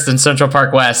 61st and Central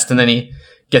Park West, and then he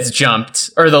gets jumped,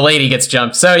 or the lady gets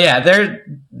jumped. So yeah,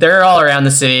 they're all around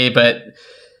the city, but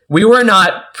we were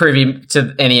not privy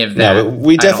to any of that. No,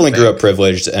 we definitely grew up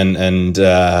privileged, and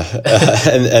I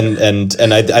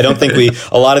don't think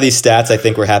a lot of these stats I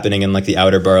think were happening in like the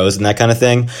outer boroughs and that kind of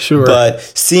thing. Sure.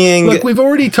 But look, we've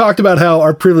already talked about how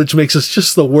our privilege makes us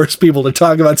just the worst people to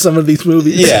talk about some of these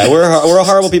movies. Yeah, we're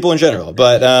horrible people in general,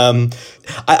 but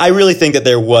I really think that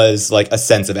there was like a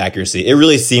sense of accuracy. It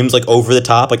really seems like over the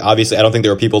top. Like obviously, I don't think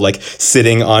there were people like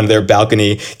sitting on their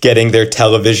balcony getting their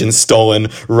television stolen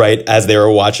right as they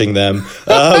were watching them.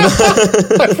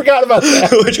 I forgot about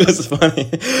that, which was funny.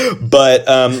 But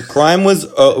crime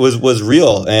was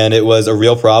real, and it was a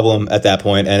real problem at that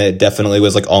point, and it definitely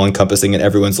was like all encompassing in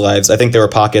everyone's lives. I think there were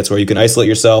pockets where you can isolate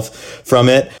yourself from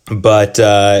it, but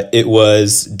it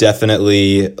was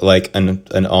definitely like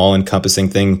an all encompassing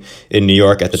thing in New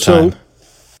York at the time.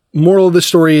 Moral of the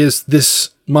story is this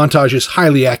montage is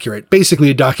highly accurate. Basically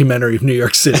a documentary of New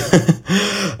York City.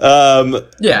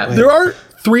 Yeah. There are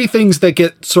three things that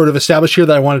get sort of established here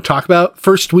that I want to talk about.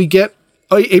 First, we get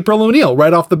April O'Neil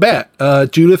right off the bat.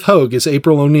 Judith Hoag is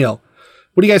April O'Neil.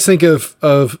 What do you guys think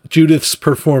of Judith's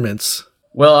performance?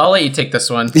 Well, I'll let you take this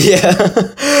one. Yeah.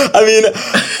 I mean,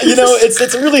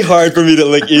 it's really hard for me to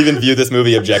like even view this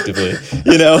movie objectively,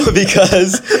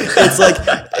 because it's like,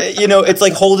 it's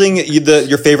like holding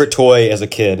your favorite toy as a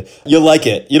kid. You like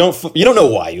it. You don't know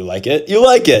why you like it. You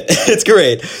like it. It's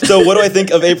great. So what do I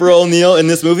think of April O'Neil in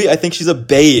this movie? I think she's a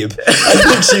babe.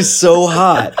 I think she's so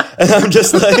hot. And I'm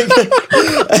just like,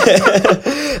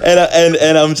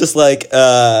 and I'm just like,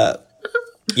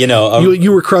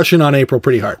 you were crushing on April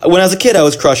pretty hard. When I was a kid, I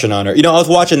was crushing on her. I was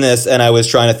watching this and I was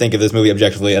trying to think of this movie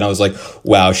objectively, and I was like,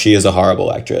 "Wow, she is a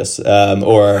horrible actress." This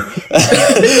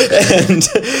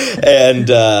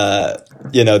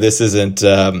isn't.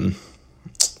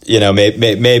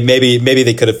 Maybe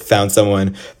they could have found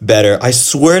someone better. I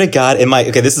swear to God,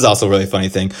 this is also a really funny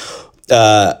thing.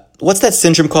 What's that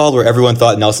syndrome called where everyone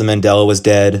thought Nelson Mandela was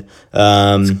dead?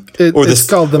 It's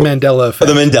called the Mandela effect.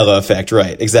 The Mandela effect,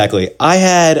 right, exactly.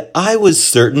 I was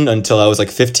certain until I was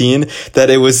like 15 that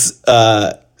it was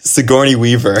Sigourney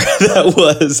Weaver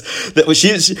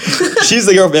she's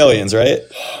the girl from Aliens, right?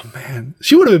 Oh man,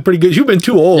 she would have been pretty good. She'd been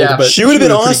too old, yeah, but she would have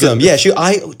been awesome. Yeah,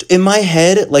 in my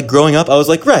head, like growing up, I was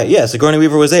like, right, yeah, Sigourney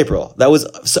Weaver was April. That was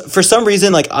for some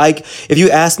reason, like if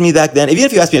you asked me back then, even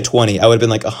if you asked me at 20, I would have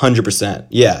been like 100%.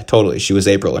 Yeah, totally, she was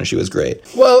April and she was great.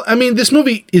 Well, I mean, this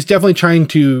movie is definitely trying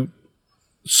to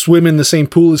swim in the same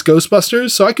pool as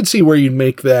Ghostbusters, so I could see where you'd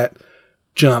make that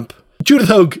jump. Judith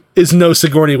Hoag is no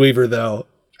Sigourney Weaver, though.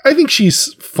 I think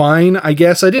she's fine, I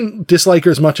guess. I didn't dislike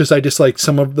her as much as I disliked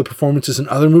some of the performances in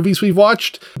other movies we've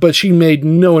watched, but she made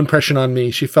no impression on me.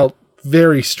 She felt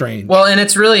very strange. Well, and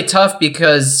it's really tough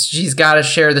because she's got to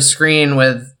share the screen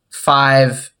with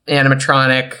 5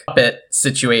 animatronic puppet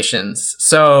situations.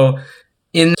 So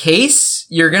in case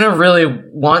you're going to really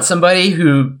want somebody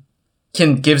who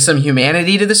can give some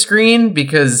humanity to the screen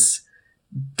because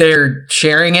they're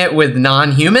sharing it with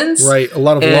non-humans. Right, a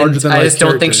lot of larger than life I just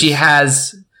don't think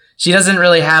she doesn't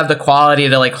really have the quality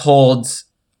to like hold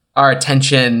our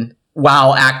attention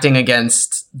while acting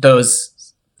against those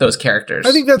characters.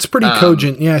 I think that's pretty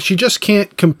cogent. Yeah, she just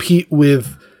can't compete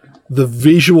with the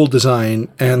visual design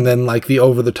and then like the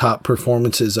over-the-top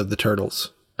performances of the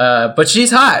Turtles. But she's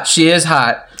hot. She is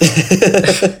hot.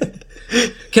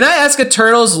 Can I ask a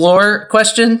Turtles lore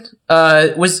question?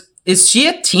 Is she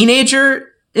a teenager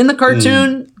in the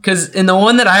cartoon? Because in the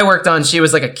one that I worked on, she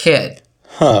was like a kid.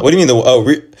 Huh? What do you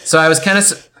mean? So I was kind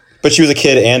of. But she was a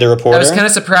kid and a reporter. I was kind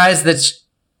of surprised that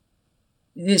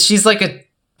she's like a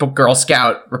Girl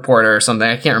Scout reporter or something.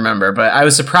 I can't remember, but I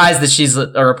was surprised that she's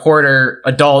a reporter,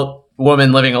 adult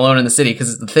woman living alone in the city.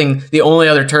 Because the only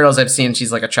other Turtles I've seen,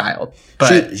 she's like a child.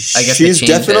 But I guess she's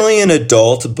definitely an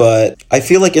adult. But I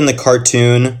feel like in the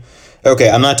cartoon.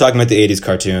 Okay, I'm not talking about the 80s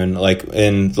cartoon. Like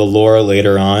in the lore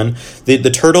later on,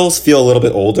 the Turtles feel a little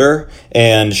bit older,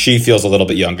 and she feels a little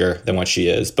bit younger than what she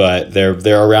is. But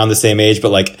they're around the same age.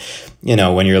 But like,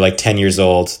 when you're like 10 years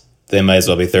old, they might as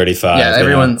well be 35. Yeah,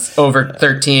 everyone's over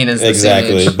 13 is the same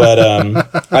exactly. age. But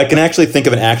I can actually think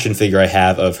of an action figure I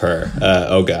have of her.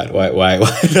 Oh God, why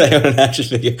did I own an action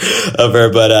figure of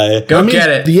her? But get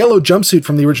it. The yellow jumpsuit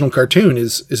from the original cartoon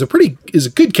is a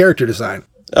good character design.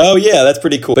 Oh yeah, that's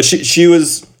pretty cool. But she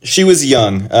was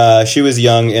young. She was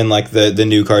young in like the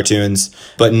new cartoons,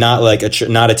 but not like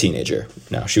not a teenager.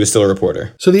 No, she was still a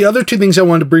reporter. So the other two things I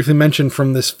wanted to briefly mention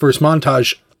from this first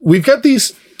montage, we've got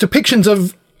these depictions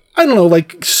of, I don't know,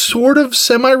 like sort of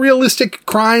semi-realistic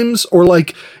crimes, or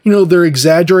like, you know, they're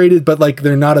exaggerated, but like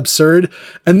they're not absurd.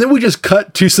 And then we just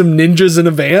cut to some ninjas in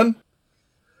a van.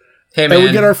 Hey man. And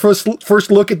we get our first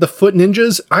look at the foot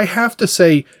ninjas. I have to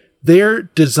say, their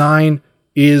design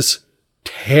is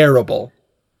terrible.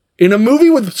 In a movie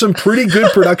with some pretty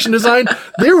good production design,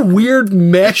 their weird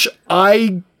mesh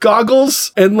eye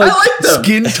goggles and like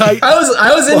skin tight.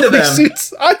 I was into them.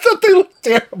 Suits. I thought they looked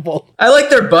terrible. I like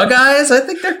their bug eyes. I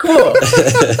think they're cool.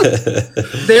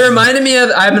 They reminded me of,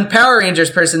 I'm a Power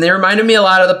Rangers person. They reminded me a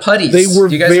lot of the putties. They were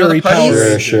Do you guys know the very putties?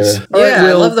 Power Sure. Rangers. Yeah, All right, I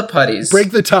Will, love the putties. break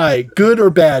the tie. Good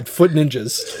or bad? Foot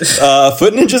ninjas.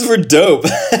 Foot ninjas were dope.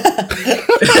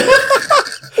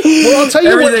 Well, I'll tell you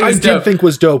Everything what I is did dope. think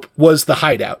was dope was the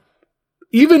hideout.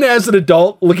 Even as an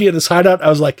adult looking at this hideout, I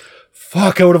was like,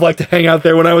 fuck, I would have liked to hang out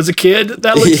there when I was a kid.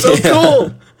 That looks so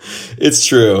cool. It's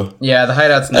true. Yeah, the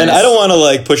hideout's nice. And I don't want to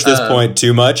like push this point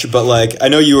too much, but like I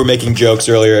know you were making jokes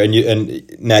earlier,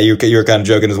 and now you were kind of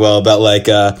joking as well about like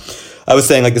I was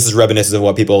saying like this is reminiscent of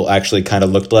what people actually kind of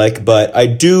looked like, but I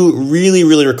do really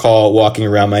recall walking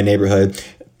around my neighborhood.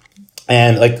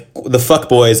 And like the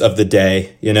fuckboys of the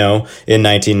day, you know, in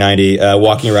 1990,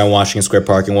 walking around Washington Square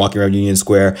Park and walking around Union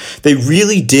Square, they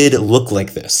really did look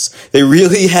like this. They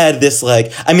really had this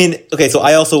like, I mean, okay, so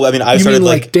I started mean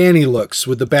like Danny looks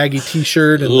with the baggy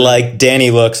t-shirt? And like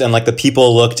Danny looks, and like the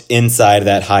people looked inside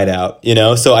that hideout, you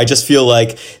know? So I just feel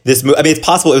like this, I mean, it's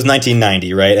possible it was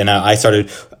 1990, right? And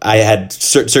I had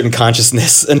certain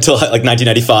consciousness until like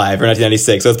 1995 or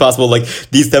 1996. So it's possible like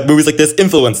that movies like this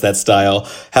influenced that style.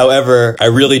 However, I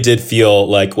really did feel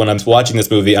like when I'm watching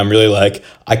this movie, I'm really like,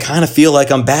 I kind of feel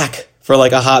like I'm back for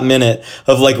like a hot minute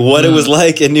of like what it was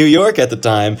like in New York at the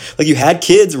time. Like you had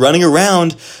kids running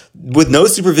around with no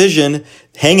supervision,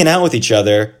 hanging out with each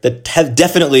other that had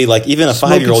definitely like even a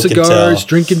 5-year-old can tell. Cigars,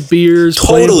 drinking beers,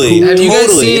 Totally. Have you guys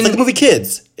Totally. seen- It's like the movie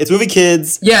Kids. It's movie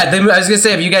Kids. Yeah, I was gonna say,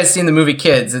 have you guys seen the movie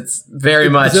Kids? It's very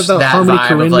much Is that the that Harmony vibe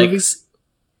Korine of like, movie?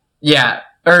 yeah,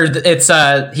 or it's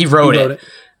he wrote it.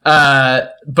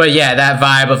 But yeah, that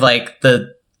vibe of like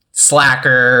the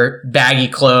slacker, baggy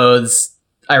clothes,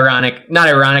 not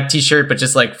ironic t-shirt, but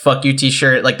just like fuck you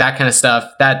t-shirt, like that kind of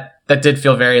stuff. That did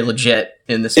feel very legit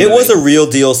in this movie. It was a real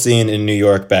deal scene in New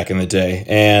York back in the day,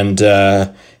 and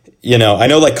you know, I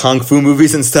know like kung fu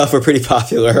movies and stuff were pretty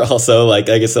popular also, like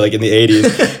I guess like in the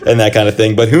 80s and that kind of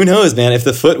thing. But who knows, man, if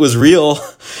the foot was real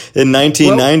in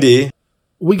 1990.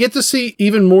 We get to see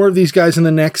even more of these guys in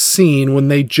the next scene when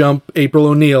they jump April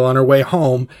O'Neil on her way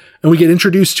home, and we get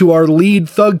introduced to our lead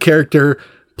thug character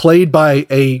played by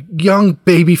a young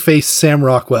babyface Sam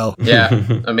Rockwell.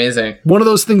 Yeah, amazing. One of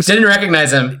those things. Didn't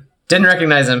recognize him.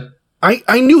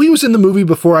 I knew he was in the movie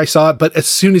before I saw it, but as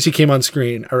soon as he came on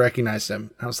screen, I recognized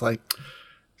him. I was like,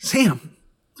 Sam,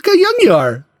 look how young you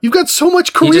are. You've got so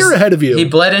much career ahead of you. He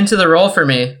bled into the role for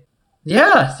me.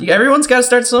 Yeah, everyone's got to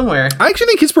start somewhere. I actually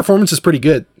think his performance is pretty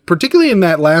good, particularly in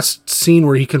that last scene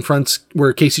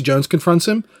where Casey Jones confronts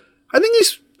him. I think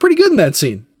he's pretty good in that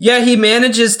scene. Yeah, he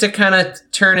manages to kind of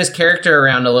turn his character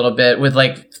around a little bit with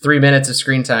like 3 minutes of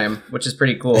screen time, which is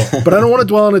pretty cool. But I don't want to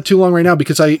dwell on it too long right now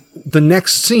because the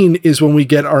next scene is when we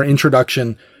get our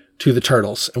introduction to the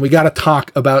Turtles, and we got to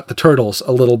talk about the Turtles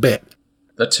a little bit.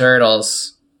 The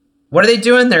Turtles. What are they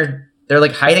doing? They're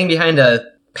like hiding behind a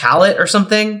pallet or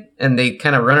something, and they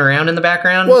kind of run around in the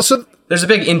background. Well, so there's a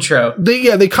big intro.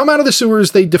 They come out of the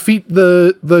sewers, they defeat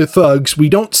the thugs. We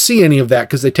don't see any of that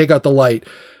because they take out the light.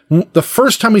 The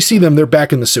first time we see them, they're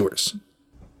back in the sewers.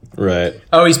 Right.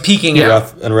 Oh, he's peeking out.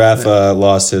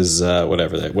 Raph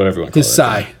whatever you want to call His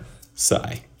it.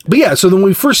 sigh. But yeah, so when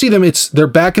we first see them, they're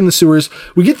back in the sewers.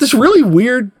 We get this really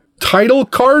weird title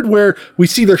card where we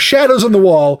see their shadows on the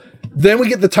wall. Then we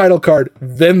get the title card.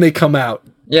 Then they come out.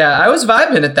 Yeah, I was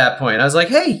vibing at that point. I was like,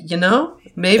 hey,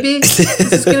 maybe this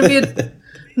is going to be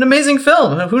an amazing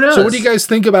film. Who knows? So what do you guys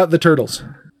think about the Turtles?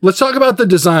 Let's talk about the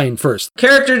design first.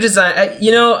 Character design.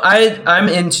 I'm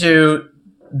into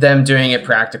them doing it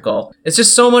practical. It's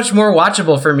just so much more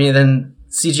watchable for me than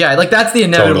CGI. Like, that's the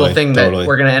inevitable thing that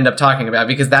we're going to end up talking about,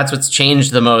 because that's what's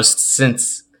changed the most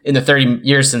in the 30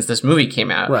 years since this movie came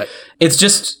out. Right. It's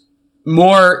just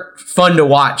more fun to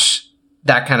watch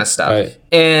that kind of stuff. Right.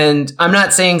 And I'm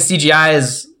not saying CGI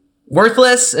is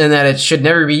worthless and that it should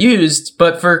never be used,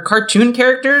 but for cartoon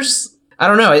characters, I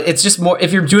don't know. It's just more,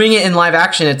 if you're doing it in live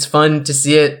action, it's fun to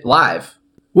see it live.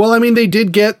 Well, I mean, they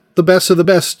did get the best of the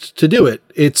best to do it.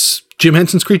 It's Jim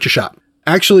Henson's Creature Shop.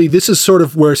 Actually, this is sort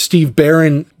of where Steve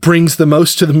Barron brings the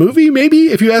most to the movie, maybe,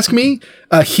 if you ask me.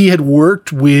 He had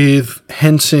worked with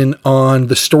Henson on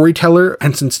The Storyteller,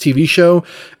 Henson's TV show,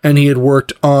 and he had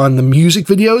worked on the music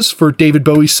videos for David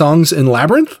Bowie's songs in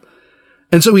Labyrinth.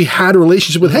 And so he had a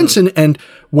relationship with Henson, and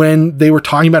when they were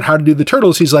talking about how to do the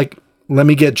Turtles, he's like, let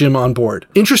me get Jim on board.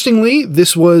 Interestingly,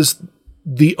 this was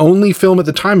the only film at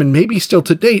the time, and maybe still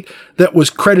to date, that was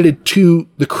credited to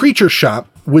The Creature Shop,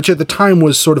 which at the time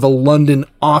was sort of a London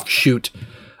offshoot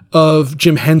of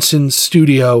Jim Henson's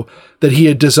studio that he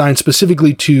had designed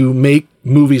specifically to make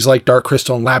movies like Dark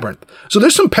Crystal and Labyrinth. So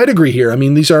there's some pedigree here. I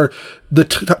mean, these are the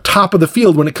top of the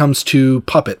field when it comes to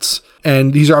puppets.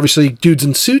 And these are obviously dudes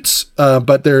in suits,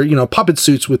 but they're, puppet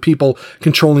suits with people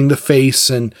controlling the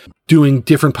face and doing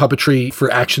different puppetry for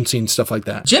action scenes, stuff like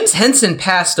that. Jim Henson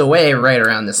passed away right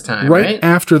around this time, right? Right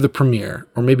after the premiere,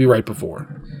 or maybe right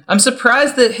before. I'm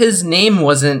surprised that his name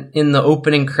wasn't in the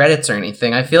opening credits or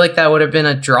anything. I feel like that would have been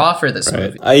a draw for this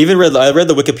movie. I read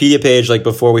the Wikipedia page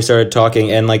before we started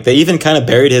talking, and they even kind of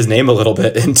buried his name a little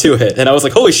bit into it. And I was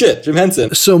like, holy shit, Jim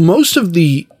Henson. So most of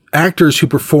the actors who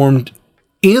performed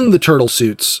in the turtle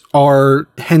suits are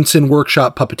Henson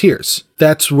workshop puppeteers.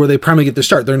 That's where they primarily get their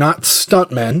start. They're not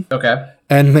stuntmen. Okay.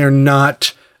 And they're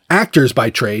not actors by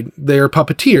trade. They're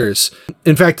puppeteers.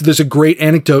 In fact, there's a great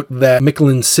anecdote that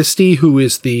Michelin Sisti, who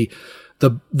is the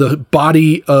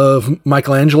body of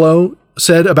Michelangelo,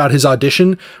 said about his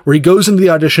audition, where he goes into the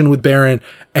audition with Barron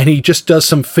and he just does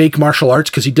some fake martial arts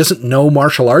because he doesn't know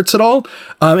martial arts at all.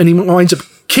 And he winds up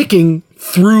kicking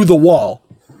through the wall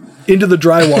into the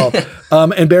drywall.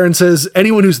 And Barron says,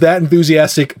 anyone who's that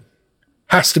enthusiastic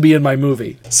has to be in my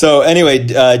movie. So anyway,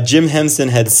 Jim Henson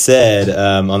had said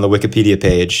on the Wikipedia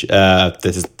page,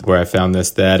 this is where I found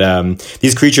this, that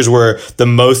these creatures were the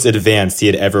most advanced he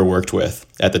had ever worked with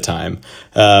at the time.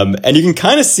 And you can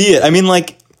kind of see it. I mean,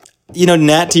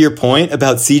 Nat, to your point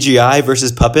about CGI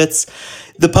versus puppets,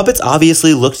 the puppets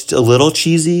obviously looked a little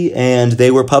cheesy and they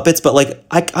were puppets, but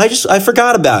I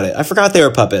forgot about it. I forgot they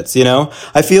were puppets,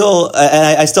 I feel,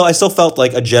 and I still felt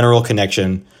like a general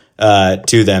connection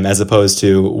to them, as opposed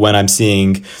to when I'm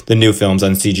seeing the new films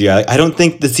on CGI. I don't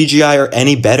think the CGI are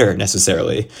any better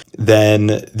necessarily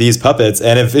than these puppets.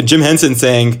 And if Jim Henson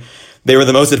saying they were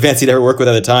the most advanced he'd ever worked with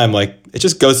at the time, it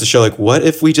just goes to show, what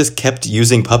if we just kept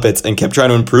using puppets and kept trying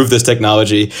to improve this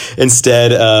technology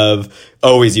instead of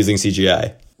always using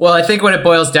CGI? Well, I think what it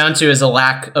boils down to is a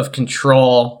lack of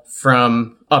control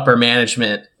from upper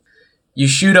management. You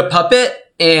shoot a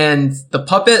puppet and the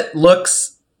puppet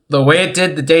looks the way it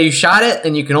did the day you shot it,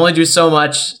 and you can only do so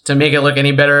much to make it look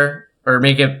any better or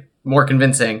make it more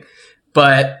convincing.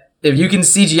 But if you can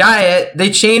CGI it,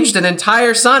 they changed an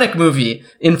entire Sonic movie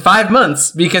in 5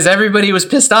 months because everybody was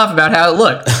pissed off about how it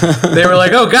looked. They were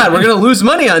like, oh God, we're going to lose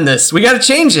money on this. We got to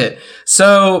change it.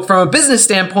 So from a business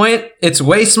standpoint, it's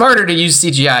way smarter to use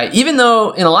CGI, even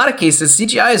though in a lot of cases,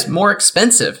 CGI is more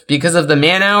expensive because of the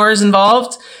man hours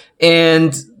involved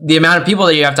and the amount of people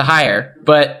that you have to hire.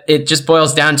 But it just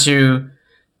boils down to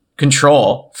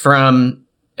control from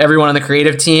everyone on the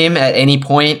creative team at any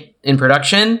point in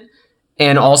production,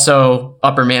 and also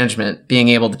upper management being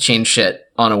able to change shit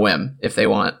on a whim if they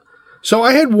want. So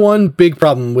I had one big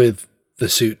problem with the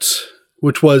suits,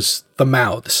 which was the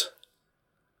mouths.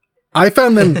 I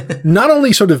found them not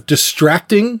only sort of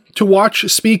distracting to watch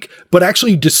speak, but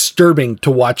actually disturbing to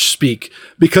watch speak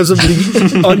because of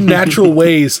the unnatural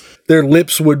ways their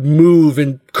lips would move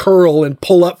and curl and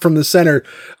pull up from the center.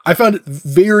 I found it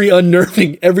very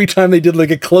unnerving every time they did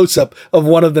a close-up of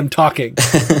one of them talking.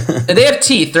 And they have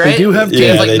teeth, right? They do have teeth. They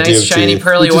have nice, shiny, teeth,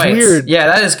 pearly whites. Weird. Yeah,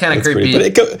 that is kind of creepy. I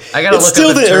gotta it's look still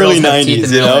up the early 90s,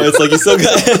 It's you still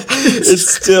got, it's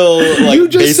still you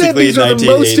just said these are the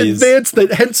most 1980s. advanced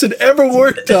that Henson ever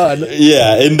worked on.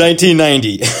 Yeah, in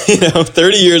 1990,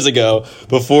 30 years ago,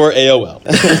 before AOL.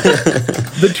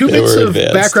 The two bits of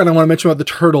background I want to mention about the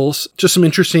Turtles, just some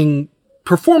interesting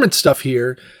performance stuff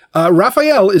here.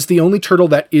 Raphael is the only turtle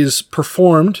that is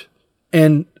performed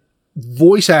and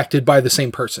voice acted by the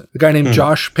same person. The guy named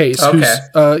Josh Pace, who's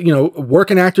a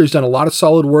working actor, who's done a lot of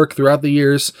solid work throughout the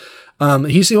years.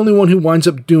 He's the only one who winds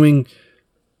up doing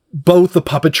both the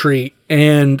puppetry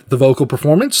and the vocal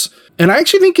performance. And I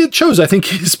actually think it shows. I think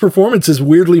his performance is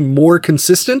weirdly more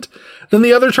consistent than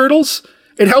the other turtles.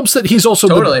 It helps that he's also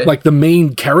Totally. the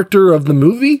main character of the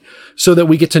movie, so that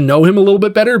we get to know him a little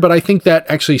bit better. But I think that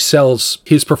actually sells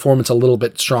his performance a little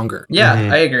bit stronger. Yeah,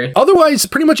 I agree. Otherwise,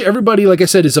 pretty much everybody, like I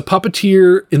said, is a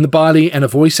puppeteer in the body and a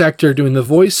voice actor doing the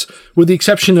voice, with the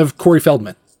exception of Corey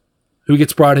Feldman, who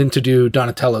gets brought in to do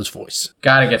Donatello's voice.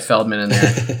 Gotta get Feldman in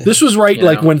there. This was right You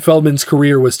know. when Feldman's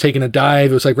career was taking a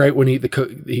dive. It was right when he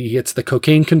gets the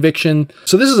cocaine conviction.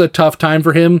 So this is a tough time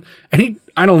for him. And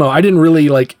I don't know, I didn't really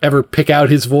ever pick out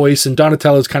his voice, and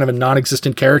Donatello's kind of a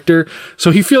non-existent character.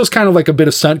 So he feels kind of like a bit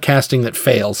of stunt casting that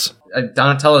fails.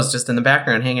 Donatello's just in the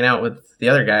background hanging out with the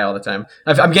other guy all the time.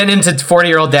 I'm getting into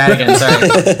 40-year-old dad again,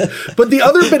 sorry. But the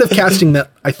other bit of casting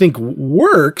that I think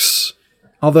works,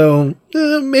 although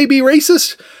maybe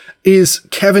racist, is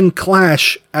Kevin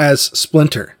Clash as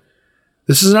Splinter.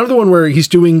 This is another one where he's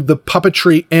doing the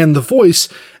puppetry and the voice.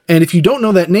 And if you don't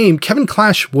know that name, Kevin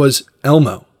Clash was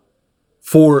Elmo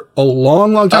for a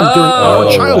long, long time during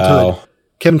our childhood. Wow.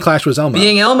 Kevin Clash was Elmo.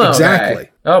 Being Elmo. Exactly. Guy.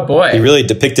 Oh, boy. He really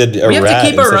depicted a We have rat to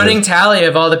keep a instead of- running tally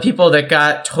of all the people that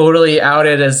got totally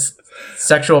outed as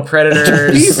sexual predators.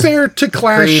 To be fair to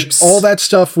Clash, Creeps. all that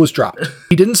stuff was dropped.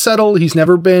 He didn't settle. He's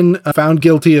never been found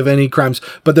guilty of any crimes,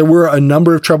 but there were a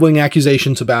number of troubling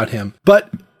accusations about him. But,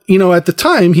 at the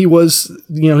time, he was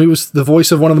the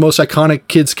voice of one of the most iconic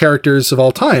kids characters of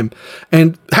all time.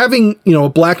 And having, a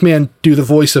black man do the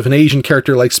voice of an Asian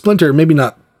character like Splinter, maybe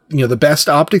not the best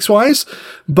optics wise,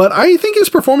 but I think his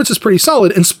performance is pretty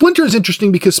solid. And Splinter is interesting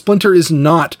because Splinter is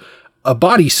not a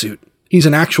bodysuit. He's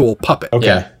an actual puppet. Okay.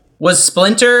 Yeah. Was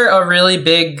Splinter a really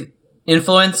big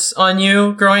influence on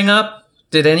you growing up?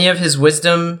 Did any of his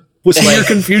wisdom Was he your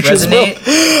Confucius? resonate?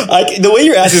 The way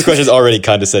you're asking this question is already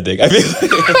condescending. I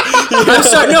feel I'm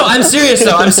sorry. No, I'm serious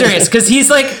though. I'm serious because he's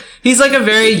like a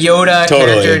very Yoda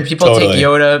character, and people take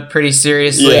Yoda pretty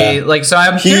seriously. Yeah. So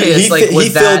I'm curious. He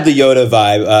filled the Yoda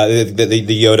vibe,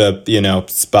 the Yoda,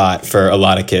 spot for a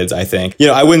lot of kids. I think.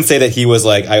 I wouldn't say that he was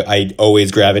I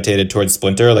always gravitated towards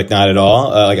Splinter, not at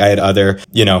all. I had other,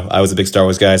 I was a big Star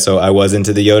Wars guy, so I was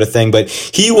into the Yoda thing. But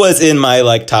he was in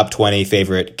my top 20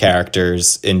 favorite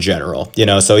characters in general.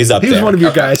 So he's up there. He's one of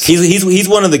your guys. He's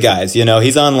one of the guys.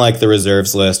 He's on the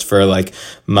reserves list for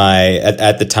my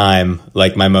at the time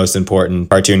my most important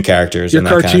cartoon characters. Your and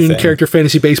that cartoon kind of thing. character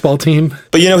fantasy baseball team.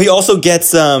 But he also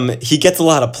gets a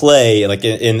lot of play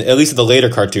in at least in the later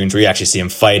cartoons where you actually see him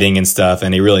fighting and stuff,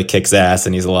 and he really kicks ass,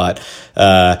 and he's a lot.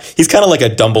 He's kind of like a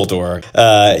Dumbledore.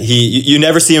 You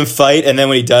never see him fight, and then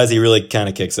when he does, he really kind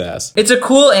of kicks ass. It's a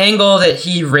cool angle that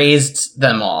he raised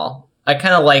them all. I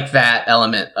kind of like that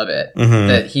element of it,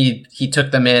 that he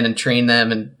took them in and trained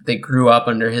them, and they grew up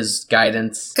under his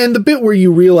guidance. And the bit where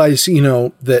you realize,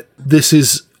 that this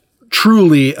is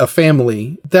truly a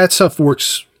family, that stuff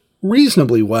works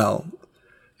reasonably well.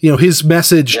 His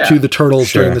message to the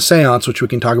turtles during the seance, which we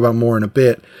can talk about more in a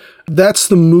bit, that's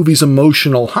the movie's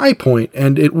emotional high point,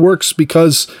 and it works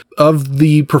because of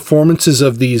the performances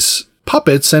of these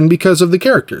puppets and because of the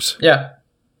characters. Yeah.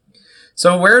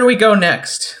 So where do we go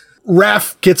next?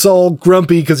 Raph gets all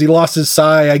grumpy because he lost his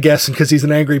sai, I guess, and because he's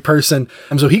an angry person.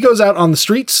 And so he goes out on the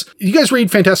streets. You guys read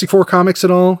Fantastic Four comics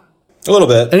at all? A little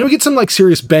bit. And we get some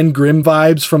serious Ben Grimm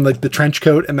vibes from the trench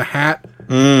coat and the hat.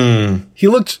 He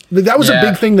looked. That was a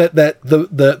big thing that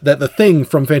the Thing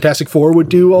from Fantastic Four would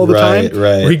do all the time.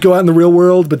 Right. Where he'd go out in the real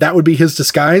world, but that would be his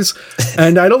disguise.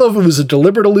 And I don't know if it was a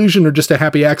deliberate illusion or just a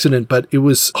happy accident, but it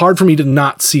was hard for me to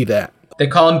not see that. They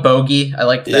call him Bogey. I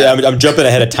like that. Yeah, I'm jumping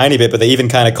ahead a tiny bit, but they even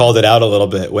kind of called it out a little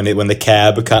bit when the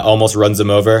cab almost runs him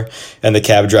over, and the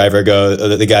cab driver goes,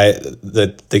 the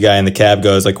guy in the cab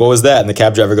goes what was that? And the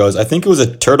cab driver goes, I think it was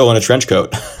a turtle in a trench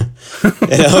coat. So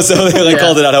they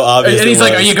called it out how obvious. And he's it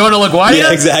was. are you going to LaGuardia?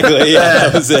 Yeah, exactly. Yeah,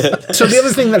 that was it. So the other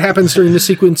thing that happens during this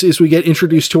sequence is we get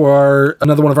introduced to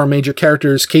another one of our major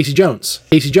characters, Casey Jones.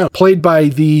 Casey Jones, played by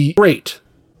the great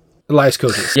Elias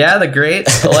Koteas. Yeah, the great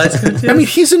Elias Koteas. I mean,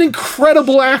 he's an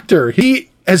incredible actor. He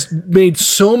has made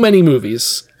so many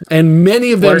movies, and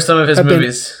many of them What are some of his have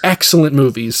movies? been excellent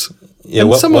movies. Yeah, And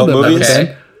what movies? have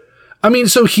been. I mean,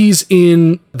 so he's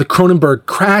in the Cronenberg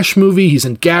Crash movie. He's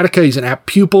in Gattaca. He's in Apt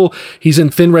Pupil. He's in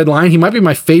Thin Red Line. He might be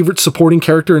my favorite supporting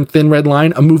character in Thin Red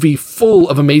Line, a movie full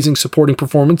of amazing supporting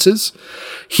performances.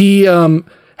 He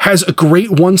has a great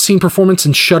one-scene performance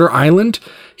in Shutter Island.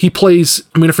 He plays,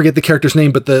 I'm going to forget the character's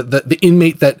name, but the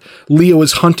inmate that Leo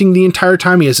is hunting the entire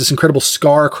time. He has this incredible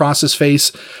scar across his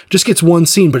face. Just gets one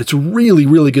scene, but it's a really,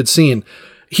 really good scene.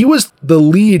 He was the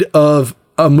lead of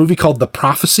a movie called The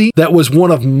Prophecy that was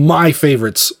one of my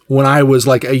favorites when I was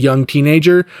a young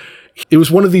teenager. It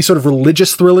was one of these sort of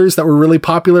religious thrillers that were really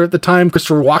popular at the time.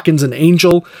 Christopher Walken's an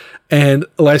angel, and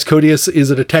Elias Koteas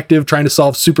is a detective trying to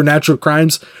solve supernatural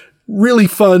crimes. really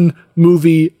fun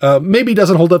movie. Maybe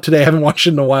doesn't hold up today. I haven't watched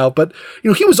it in a while, but he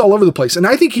was all over the place. And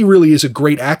I think he really is a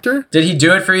great actor. Did he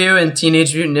do it for you in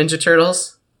Teenage Mutant Ninja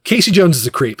Turtles? Casey Jones is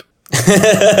a creep.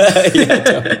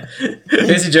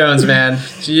 Casey Jones, man.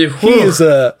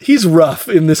 He's rough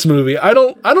in this movie. I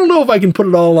don't know if I can put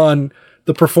it all on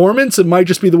the performance. It might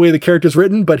just be the way the character's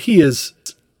written, but he is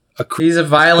a creep. He's a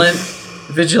violent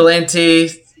vigilante.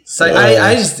 So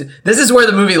this is where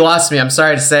the movie lost me. I'm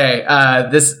sorry to say.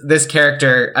 This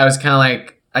character, I was kind of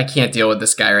like, I can't deal with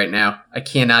this guy right now. I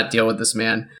cannot deal with this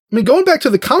man. I mean, going back to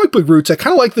the comic book roots, I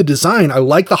kind of like the design. I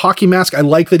like the hockey mask. I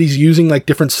like that he's using like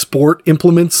different sport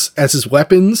implements as his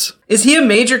weapons. Is he a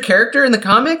major character in the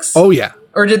comics? Oh yeah.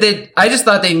 Or did they? I just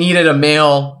thought they needed a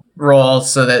male role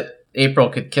so that April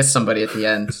could kiss somebody at the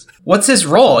end. What's his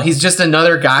role? He's just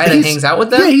another guy that hangs out with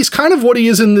them? Yeah, he's kind of what he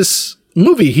is in this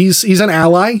movie. He's an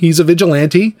ally. He's a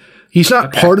vigilante. He's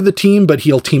not part of the team, but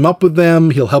he'll team up with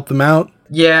them. He'll help them out.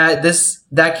 Yeah,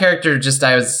 that character just,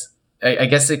 I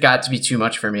guess it got to be too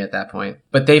much for me at that point.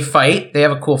 But they fight. They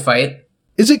have a cool fight.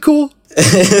 Is it cool?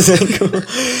 Is it cool?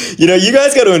 You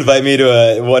guys got to invite me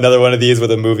to another one of these with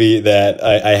a movie that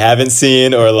I haven't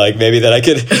seen, or like maybe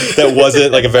that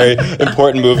wasn't like a very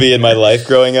important movie in my life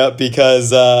growing up,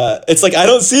 because it's like I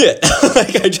don't see it.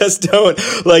 Like I just don't.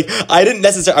 Like I didn't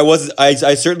necessarily.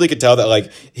 I certainly could tell that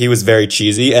like he was very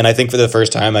cheesy, and I think for the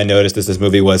first time I noticed this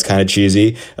movie was kind of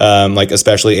cheesy, like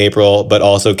especially April, but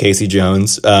also Casey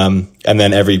Jones. And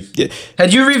then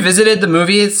Had you revisited the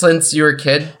movie since you were a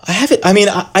kid? I haven't. I mean,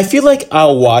 I feel like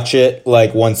I'll watch it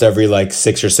like once every like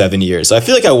 6 or 7 years. So I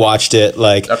feel like I watched it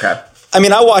like. Okay. I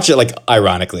mean, I watch it like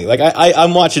ironically. Like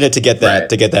I'm watching it to get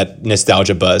that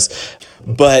nostalgia buzz.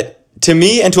 But to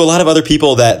me and to a lot of other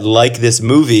people that like this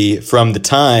movie from the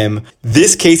time,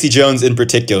 this Casey Jones in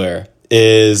particular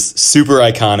is super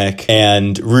iconic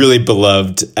and really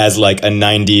beloved as like a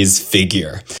 90s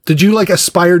figure. Did you like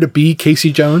aspire to be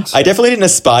Casey Jones? I definitely didn't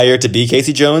aspire to be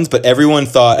Casey Jones, but everyone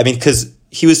thought, I mean, because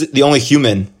he was the only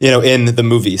human, in the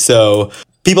movie. So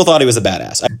people thought he was a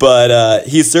badass, but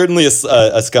he's certainly a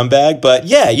scumbag. But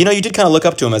yeah, you did kind of look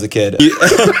up to him as a kid.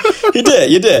 You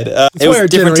did. That's it why our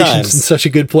was different generation's times. in such a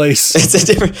good place. It's a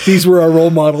different. These were our role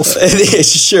models.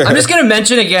 Sure. I'm just gonna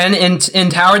mention again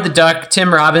in Howard the Duck,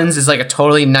 Tim Robbins is like a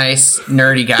totally nice,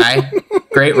 nerdy guy.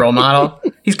 Great role model.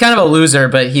 He's kind of a loser,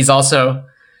 but he's also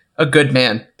a good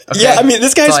man. Okay? Yeah, I mean,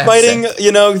 this guy's fighting,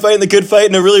 fighting the good fight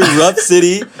in a really rough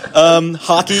city.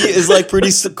 Hockey is like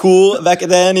pretty cool back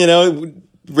then,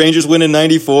 Rangers win in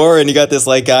 94, and you got this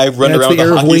like guy running around with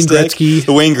a hockey stick.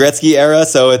 The Wayne Gretzky era.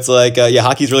 So it's like,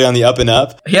 hockey's really on the up and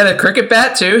up. He had a cricket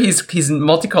bat too. He's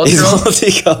multicultural. He's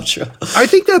multicultural. I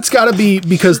think that's got to be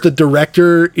because the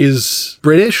director is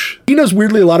British. He knows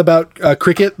weirdly a lot about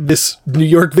cricket. This New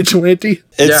York vigilante.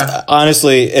 It's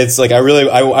honestly, it's like I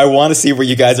want to see where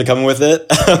you guys are coming with it,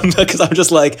 because I'm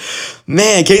just like,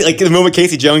 man, like the moment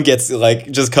Casey Jones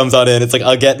just comes on in, it's like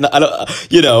I'll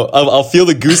feel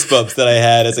the goosebumps that I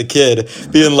had as a kid,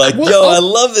 being like, I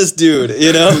love this dude.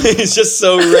 He's just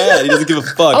so rad. He doesn't give a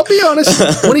fuck. I'll be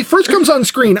honest. When he first comes on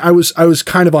screen, I was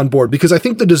kind of on board because I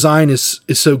think the design is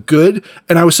so good,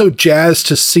 and I was so jazzed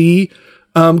to see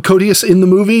Codius in the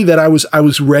movie that I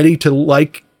was ready to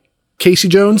like Casey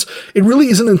Jones. It really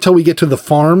isn't until we get to the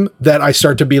farm that I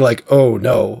start to be like, oh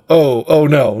no,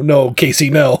 no, Casey,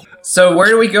 no. So where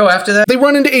do we go after that? They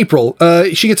run into April.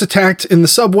 She gets attacked in the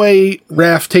subway.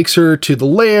 Raph takes her to the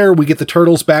lair. We get the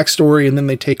Turtles' backstory, and then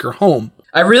they take her home.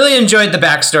 I really enjoyed the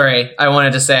backstory. I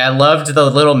wanted to say I loved the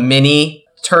little mini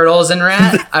turtles and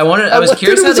rat. I was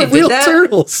curious how they did that.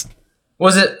 Turtles.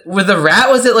 Was it with the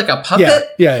rat? Was it like a puppet?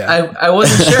 Yeah. I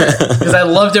wasn't sure because I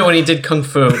loved it when he did kung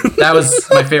fu. That was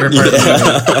my favorite part of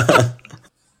the movie.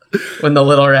 When the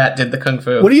little rat did the kung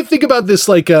fu. What do you think about this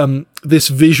this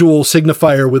visual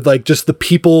signifier with like just the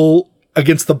people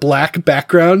against the black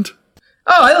background?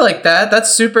 Oh, I like that.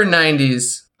 That's super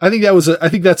 90s. I think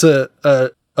that's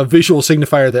a visual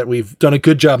signifier that we've done a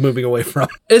good job moving away from.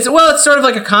 It's sort of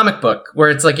like a comic book where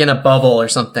it's like in a bubble or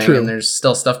something. True. And there's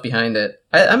still stuff behind it.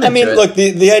 I mean, look,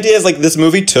 the idea is like this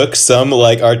movie took some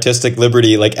like artistic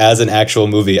liberty like as an actual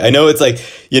movie. I know it's like,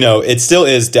 it still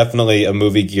is definitely a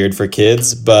movie geared for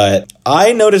kids, but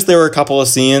I noticed there were a couple of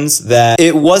scenes that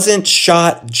it wasn't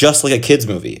shot just like a kids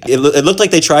movie. It looked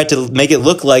like they tried to make it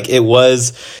look like it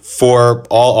was for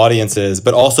all audiences,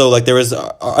 but also like there was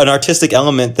an artistic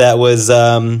element that was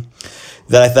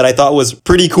that I thought was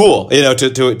pretty cool,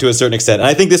 to a certain extent. And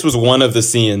I think this was one of the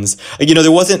scenes. It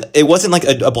wasn't like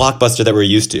a blockbuster that we're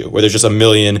used to, where there's just a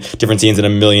million different scenes and a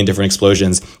million different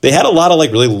explosions. They had a lot of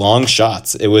like really long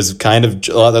shots. It was kind of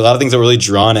a lot of things that were really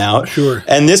drawn out. Sure.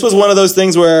 And this was one of those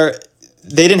things where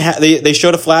they didn't have they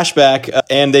showed a flashback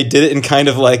and they did it in kind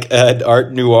of like an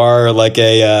art noir, like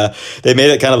they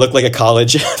made it kind of look like a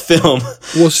college film.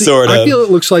 Well, see, sort of. I feel it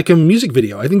looks like a music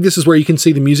video. I think this is where you can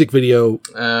see the music video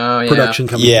production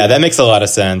coming. Yeah, that makes a lot of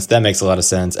sense. And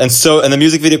the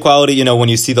music video quality, you know, when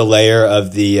you see the layer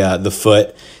of the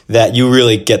foot, that you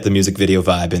really get the music video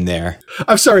vibe in there.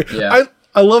 I'm sorry. Yeah.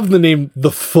 I love the name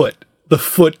The Foot. The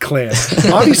Foot Clan.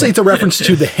 Obviously, it's a reference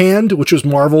to The Hand, which was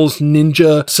Marvel's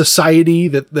ninja society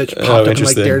that popped up in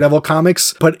like Daredevil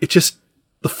comics. But it just,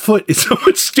 the Foot is so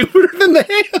much stupider than The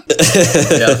Hand.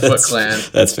 Yeah, the Foot Clan.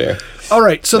 That's fair. All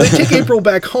right, so they take April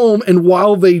back home, and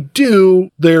while they do,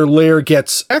 their lair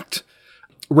gets hacked.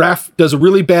 Raph does a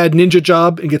really bad ninja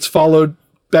job and gets followed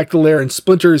back to the lair, and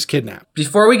Splinter is kidnapped.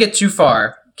 Before we get too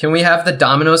far, can we have the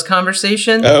Domino's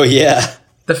conversation? Oh, yeah.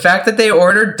 The fact that they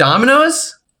ordered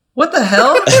Domino's? What the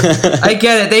hell? I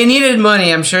get it. They needed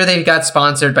money. I'm sure they got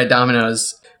sponsored by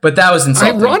Domino's. But that was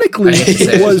insulting. Ironically,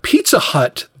 it was Pizza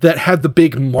Hut that had the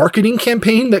big marketing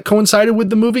campaign that coincided with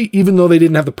the movie, even though they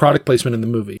didn't have the product placement in the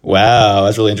movie. Wow,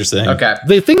 that's really interesting. Okay.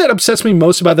 The thing that upsets me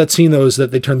most about that scene, though, is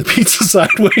that they turn the pizza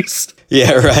sideways.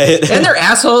 Yeah, right. And they're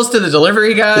assholes to the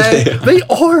delivery guy. They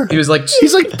are. He's like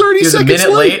 30 seconds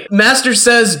late. Master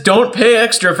says, don't pay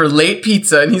extra for late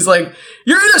pizza. And he's like,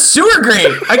 you're in a sewer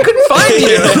grate. I couldn't find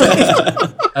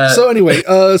you. So anyway,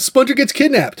 Splinter gets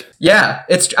kidnapped. Yeah,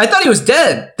 I thought he was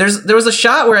dead. There was a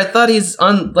shot where I thought he's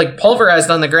pulverized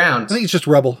on the ground. I think it's just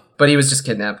rubble. But he was just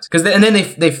kidnapped. And then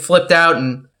they flipped out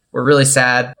and were really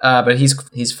sad. But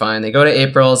he's fine. They go to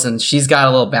April's and she's got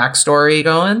a little backstory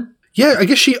going. Yeah, I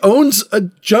guess she owns a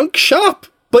junk shop,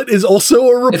 but is also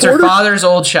a reporter. It's her father's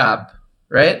old shop,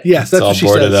 right? Yes, that's what she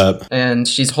says. Up. And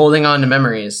she's holding on to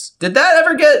memories. Did that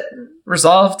ever get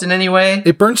resolved in any way?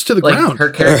 It burns to the ground.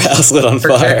 Her house lit on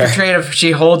fire. Her character trait of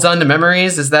she holds on to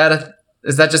memories, is that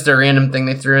just a random thing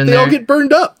they threw in there? They all get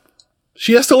burned up.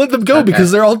 She has to let them go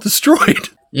because they're all destroyed.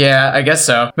 Yeah, I guess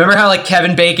so. Remember how like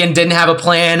Kevin Bacon didn't have a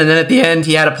plan and then at the end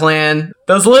he had a plan?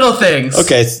 Those little things.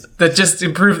 Okay. That just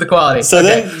improve the quality. So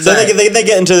they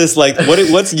get into this, like,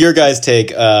 what's your guys' take?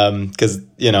 Because,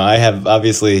 you know, I have,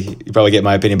 obviously, you probably get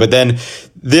my opinion, but then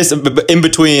this, in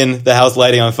between the house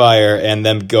lighting on fire and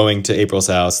them going to April's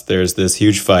house, there's this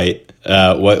huge fight.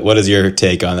 What is your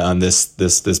take on this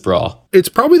brawl? It's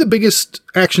probably the biggest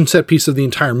action set piece of the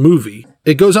entire movie.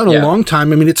 It goes on a long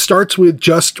time. I mean, it starts with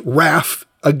just Raph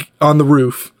on the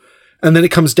roof, and then it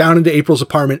comes down into April's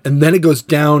apartment, and then it goes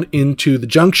down into the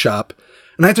junk shop.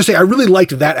 And I have to say, I really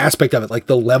liked that aspect of it, like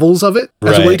the levels of it,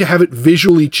 as a way to have it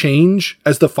visually change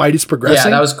as the fight is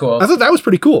progressing. Yeah, that was cool. I thought that was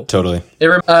pretty cool. Totally.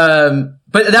 But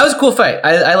that was a cool fight.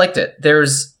 I liked it.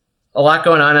 There's a lot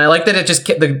going on. And I liked that it just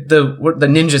kept, the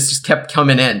ninjas just kept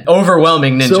coming in.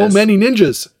 Overwhelming ninjas. So many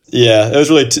ninjas. Yeah, it was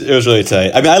really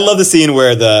tight. I mean, I love the scene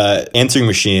where the answering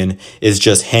machine is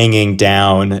just hanging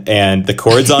down and the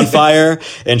cord's on fire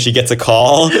and she gets a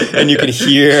call and you can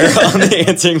hear on the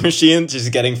answering machine she's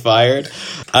getting fired.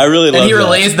 I really love that. And he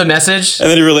relays the message. And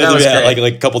then he relays it like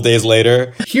a couple days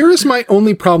later. Here is my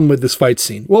only problem with this fight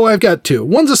scene. Well, I've got two.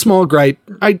 One's a small gripe.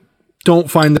 I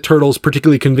don't find the turtles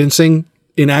particularly convincing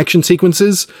in action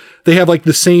sequences. They have like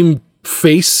the same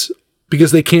face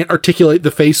because they can't articulate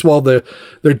the face while they're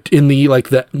in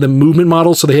the movement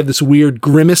model. So they have this weird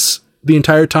grimace the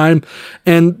entire time.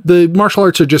 And the martial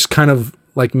arts are just kind of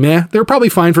like meh. They're probably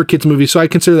fine for kids' movies. So I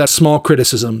consider that small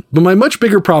criticism. But my much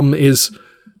bigger problem is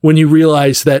when you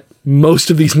realize that most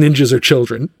of these ninjas are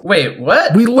children. Wait,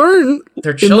 what? We learn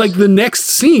in like the next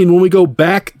scene when we go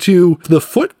back to the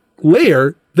Foot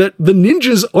lair that the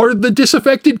ninjas are the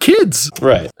disaffected kids.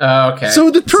 Right. Oh, okay. So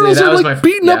the turtles are like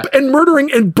beating up and murdering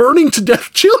and burning to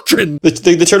death children.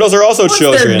 The turtles are also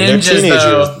children. They're teenagers.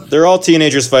 Though? They're all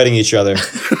teenagers fighting each other.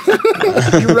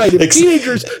 You're right. If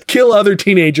teenagers kill other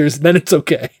teenagers, then it's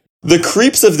okay. The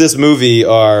creeps of this movie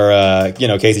are,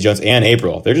 Casey Jones and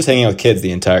April. They're just hanging out with kids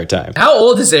the entire time. How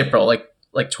old is April?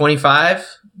 Like 25?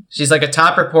 She's like a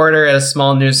top reporter at a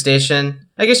small news station.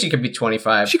 I guess she could be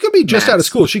 25. She could be just out of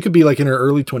school. She could be like in her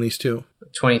early 20s too.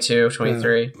 22,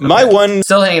 23. Okay. My one...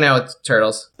 Still hanging out with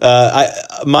turtles.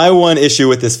 My one issue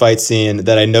with this fight scene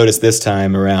that I noticed this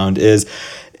time around is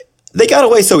they got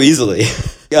away so easily.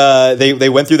 They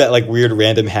went through that like weird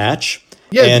random hatch.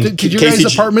 Yeah, and did your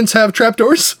guys' apartments have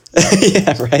trapdoors?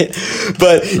 Yeah, right.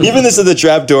 But even this is the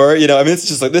trapdoor, it's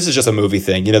just like, this is just a movie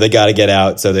thing. They got to get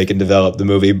out so they can develop the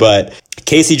movie. But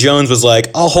Casey Jones was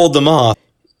like, I'll hold them off.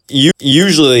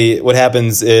 Usually what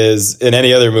happens is, in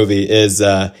any other movie, is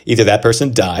either that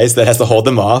person dies that has to hold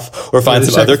them off, or find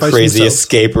some other crazy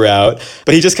escape route.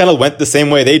 But he just kind of went the same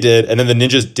way they did, and then the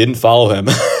ninjas didn't follow him.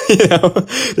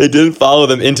 They didn't follow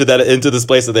them into this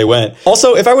place that they went.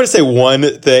 Also, if I were to say one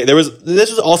thing, this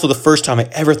was also the first time I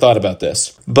ever thought about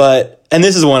this. And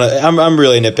this is I'm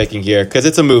really nitpicking here, because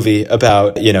it's a movie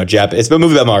about, it's a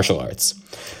movie about martial arts.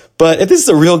 But if this is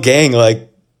a real gang, like,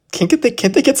 can't they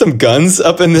get some guns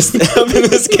up in this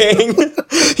gang?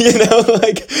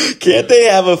 Can't they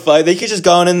have a fight? They could just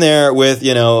gone in there with,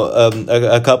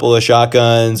 a couple of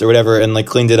shotguns or whatever, and like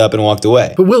cleaned it up and walked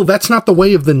away. But Will, that's not the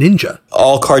way of the ninja.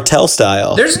 All cartel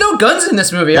style. There's no guns in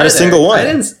this movie. Not a single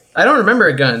one. I don't remember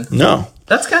a gun. No.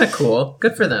 That's kind of cool.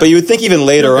 Good for them. But you would think even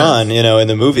later on, in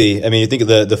the movie, I mean, you think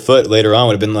the foot later on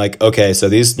would have been like, okay, so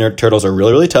these turtles are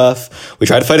really, really tough. We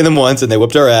tried fighting them once and they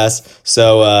whipped our ass.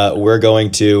 So we're just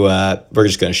going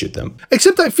to shoot them.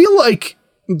 Except I feel like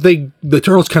the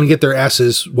turtles kind of get their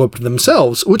asses whooped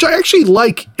themselves, which I actually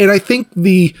like. And I think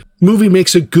the movie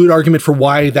makes a good argument for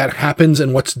why that happens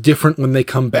and what's different when they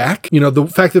come back. The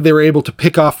fact that they were able to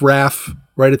pick off Raph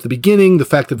right at the beginning, the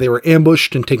fact that they were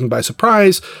ambushed and taken by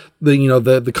surprise,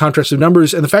 the contrast of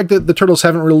numbers, and the fact that the turtles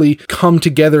haven't really come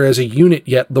together as a unit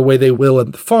yet the way they will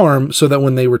at the farm, so that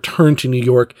when they return to New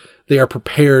York, they are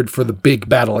prepared for the big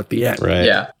battle at the end. Right.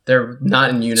 Yeah, they're not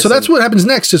in unison. So that's what happens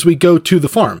next as we go to the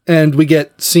farm, and we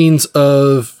get scenes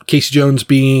of Casey Jones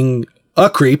being a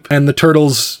creep and the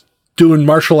turtles doing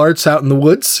martial arts out in the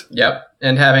woods. Yep,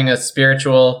 and having a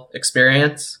spiritual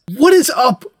experience. What is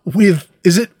up with,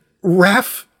 is it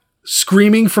Raph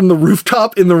screaming from the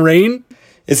rooftop in the rain?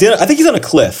 I think he's on a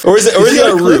cliff. Or is he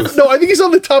on a roof? No, I think he's on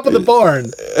the top of the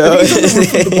barn. I think he's on the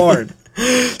roof of the barn.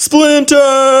 Splinter!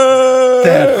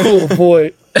 Dad, oh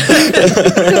boy.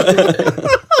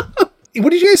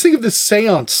 What did you guys think of the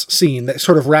seance scene that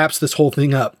sort of wraps this whole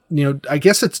thing up? I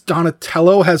guess it's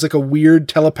Donatello has like a weird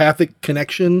telepathic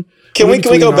connection. Can we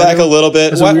go back a little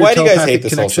bit? Why do you guys hate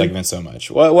this whole segment so much?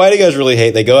 Why do you guys really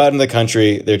hate? They go out in the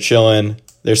country, they're chilling,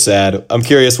 they're sad. I'm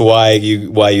curious why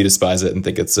you despise it and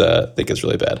think it's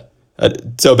really bad.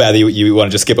 So bad that you want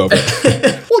to just skip over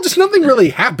it. Well, just nothing really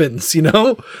happens, It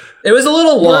was a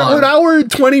little long. We're an hour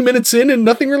and 20 minutes in and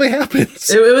nothing really happens.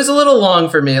 It was a little long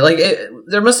for me.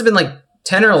 There must have been like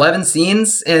 10 or 11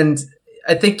 scenes, and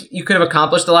I think you could have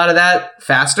accomplished a lot of that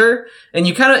faster. And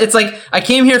it's like, I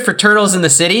came here for Turtles in the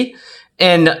City,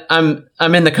 and I'm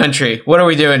in the country. What are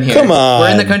we doing here? Come on.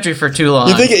 We're in the country for too long.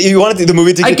 You think you want the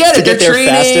movie to get there training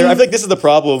faster? I feel like this is the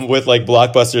problem with like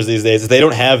blockbusters these days, is they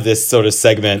don't have this sort of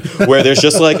segment where there's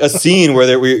just like a scene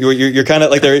where you're kind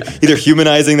of like they're either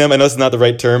humanizing them. I know it's not the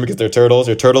right term because they're turtles.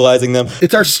 You're turtlizing them.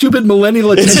 It's our stupid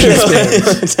millennial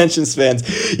attention spans.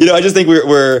 I just think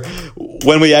we're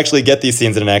when we actually get these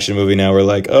scenes in an action movie now, we're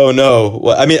like, oh no.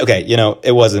 Well, I mean, okay,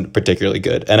 it wasn't particularly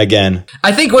good. And again,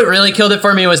 I think what really killed it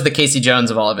for me was the Casey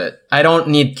Jones of all of it. I don't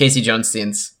need Casey Jones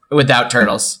scenes without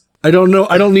turtles. I don't know.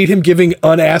 I don't need him giving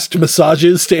unasked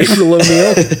massages to April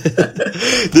O'Neil.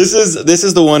 This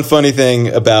is the one funny thing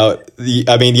about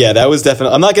that was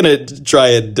definitely, I'm not going to try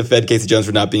and defend Casey Jones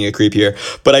for not being a creep here,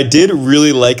 but I did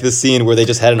really like the scene where they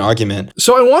just had an argument.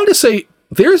 So I wanted to say,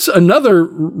 there's another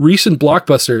recent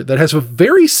blockbuster that has a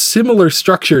very similar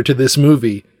structure to this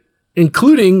movie,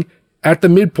 including at the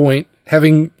midpoint,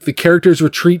 having the characters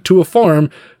retreat to a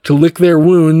farm to lick their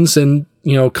wounds and,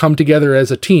 come together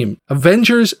as a team.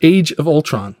 Avengers: Age of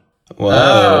Ultron.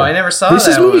 Wow. Oh, I never saw that.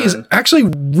 This movie is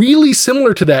actually really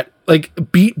similar to that,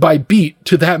 like beat by beat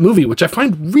to that movie, which I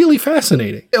find really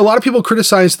fascinating. A lot of people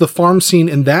criticize the farm scene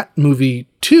in that movie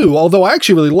too, although I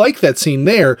actually really like that scene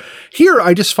there. Here,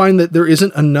 I just find that there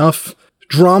isn't enough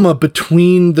drama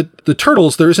between the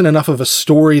turtles. There isn't enough of a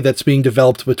story that's being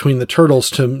developed between the turtles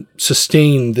to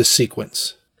sustain this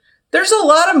sequence. There's a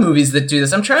lot of movies that do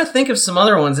this. I'm trying to think of some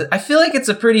other ones. I feel like it's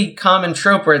a pretty common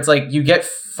trope where it's like you get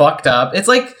fucked up. It's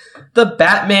like the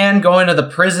Batman going to the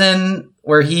prison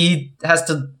where he has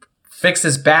to fix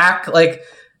his back. Like,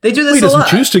 they do this a lot. He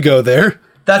doesn't choose to go there.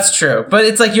 That's true. But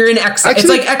it's like you're in exile. It's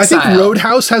like exile. I think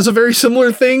Roadhouse has a very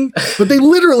similar thing, but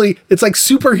it's like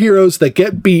superheroes that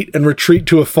get beat and retreat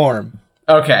to a farm.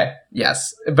 Okay.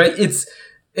 Yes. But it's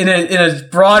in a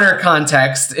broader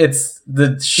context, it's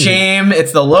the shame,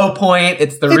 it's the low point,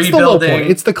 it's the rebuilding. The low point.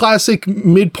 It's the classic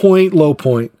midpoint, low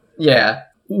point. Yeah.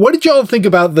 What did y'all think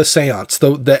about the seance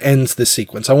that ends this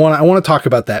sequence? I want to talk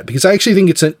about that because I actually think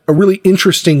it's a really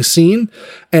interesting scene.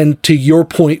 And to your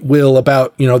point, Will,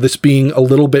 about, this being a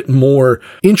little bit more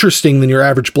interesting than your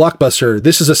average blockbuster,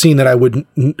 this is a scene that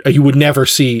you would never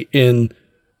see in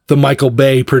the Michael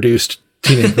Bay produced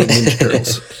Teenage Mutant Ninja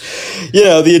Turtles. You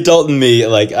know, the adult in me,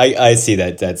 like, I see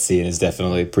that scene is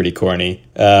definitely pretty corny.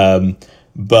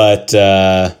 But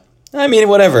I mean,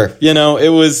 whatever. You know,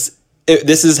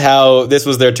 this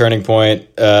was their turning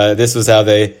point. This was how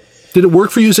they... Did it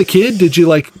work for you as a kid? Did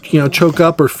you choke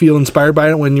up or feel inspired by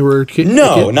it when you were a kid?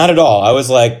 No, not at all. I was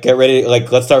like, get ready,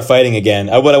 like, let's start fighting again.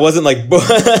 But I wasn't like, but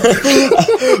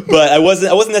I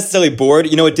wasn't necessarily bored.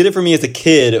 You know, what did it for me as a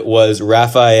kid was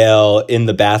Raphael in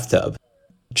the bathtub,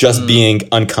 just being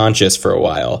unconscious for a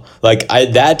while. Like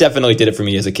that definitely did it for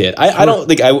me as a kid. I don't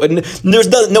think I wouldn't. There's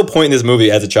no point in this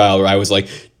movie as a child where I was like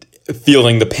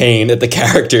feeling the pain that the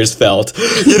characters felt.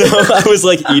 You know, I was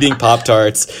like eating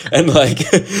Pop-Tarts and like,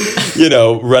 you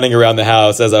know, running around the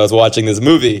house as I was watching this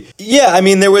movie. Yeah, I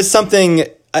mean, there was something,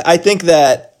 I think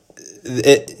that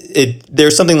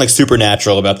there's something like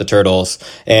supernatural about the Turtles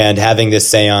and having this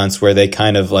seance where they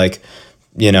kind of like,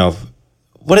 you know,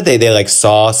 what did they like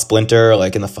saw Splinter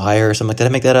like in the fire or something like that? Did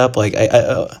I make that up? Like,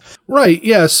 Right,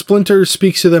 yeah, Splinter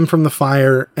speaks to them from the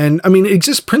fire. And I mean, it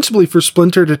exists principally for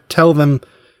Splinter to tell them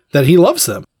that he loves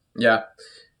them. Yeah.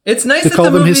 It's nice to that call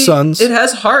the them movie, his sons. It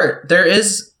has heart. There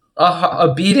is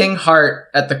a beating heart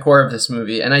at the core of this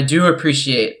movie. And I do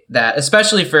appreciate that,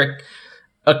 especially for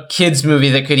a kid's movie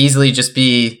that could easily just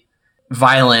be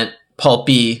violent,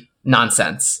 pulpy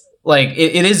nonsense. Like,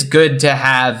 it is good to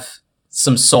have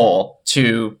some soul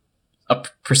to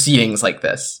proceedings like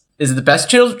this. Is it the best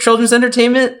children's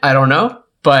entertainment? I don't know.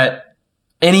 But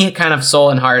any kind of soul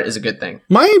and heart is a good thing.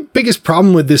 My biggest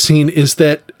problem with this scene is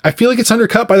that I feel like it's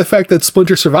undercut by the fact that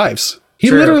Splinter survives. He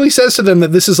True. literally says to them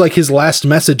that this is like his last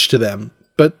message to them,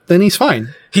 but then he's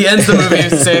fine. He ends the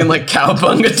movie saying like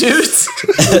cowabunga dudes.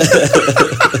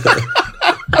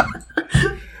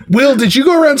 Will, did you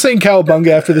go around saying cowabunga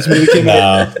after this movie came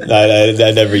out? No,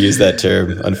 I never used that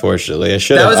term, unfortunately. I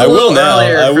should have. That was I will now.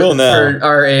 I will now. For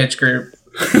our age group.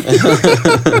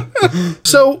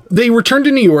 So they return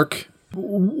to New York.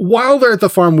 While they're at the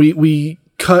farm, we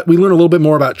learn a little bit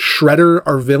more about Shredder,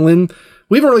 our villain.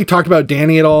 We haven't really talked about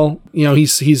Danny at all. You know,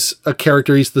 he's a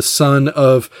character. He's the son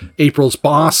of April's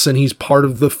boss, and he's part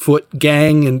of the Foot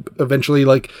gang, and eventually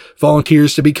like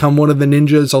volunteers to become one of the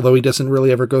ninjas, although he doesn't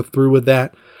really ever go through with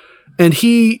that. And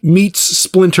he meets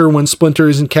Splinter when Splinter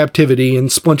is in captivity,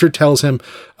 and Splinter tells him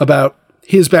about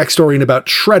his backstory and about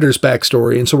Shredder's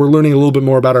backstory. And so we're learning a little bit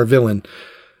more about our villain.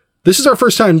 This is our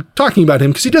first time talking about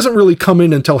him because he doesn't really come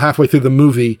in until halfway through the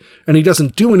movie, and he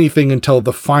doesn't do anything until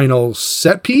the final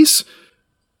set piece.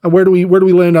 Where do we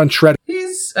land on Shredder?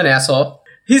 He's an asshole.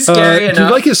 He's scary enough. Do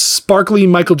you like his sparkly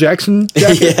Michael Jackson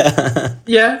jacket?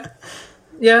 Yeah.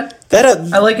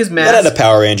 I like his mask. That had a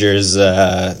Power Rangers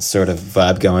sort of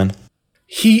vibe going.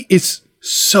 He is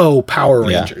so Power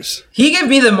Rangers. He gave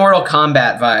me the Mortal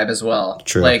Kombat vibe as well.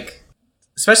 True. Like,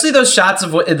 especially those shots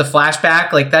of the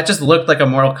flashback, like that just looked like a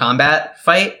Mortal Kombat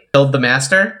fight. Killed the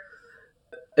master.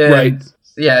 And right.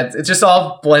 Yeah, it's just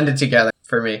all blended together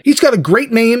for me. He's got a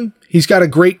great name. He's got a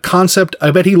great concept.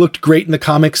 I bet he looked great in the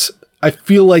comics. I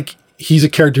feel like he's a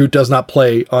character who does not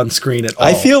play on screen at all.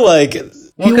 I feel like...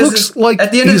 He looks like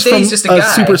at the end of the day, he's just a guy.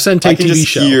 Super Sentai I can TV just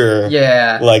show. hear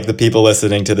like the people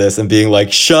listening to this and being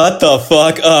like, shut the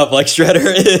fuck up. Like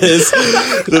Shredder is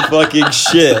the fucking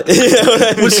shit. You know what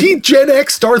I mean? Was he Gen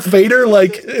X Darth Vader?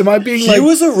 Like, am I being like... He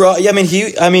was a raw...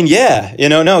 yeah. You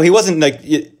know, no, he wasn't like...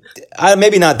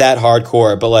 maybe not that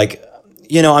hardcore, but like...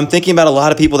 You know, I'm thinking about a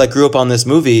lot of people that grew up on this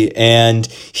movie, and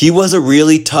he was a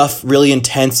really tough, really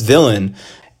intense villain.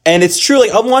 And it's true,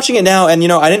 like, I'm watching it now, and, you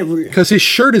know, I didn't... Because his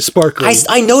shirt is sparkly.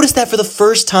 I noticed that for the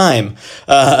first time.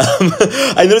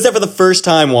 I noticed that for the first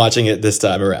time watching it this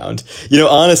time around. You know,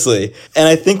 honestly. And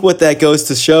I think what that goes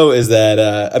to show is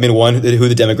that, one, who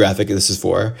the demographic this is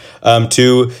for.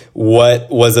 Two, what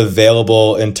was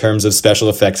available in terms of special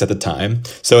effects at the time.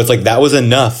 So it's like, that was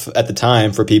enough at the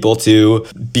time for people to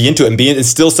be into it and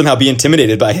still somehow be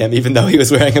intimidated by him, even though he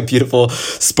was wearing a beautiful,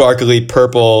 sparkly,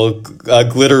 purple,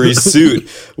 glittery suit.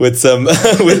 With some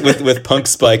with punk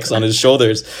spikes on his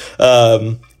shoulders,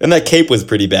 and that cape was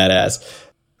pretty badass.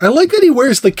 I like that he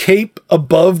wears the cape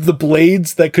above the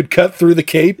blades that could cut through the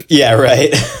cape. Yeah,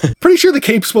 right. Pretty sure the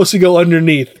cape's supposed to go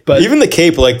underneath, but even the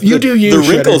cape, like the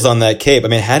wrinkles Shredder. on that cape. I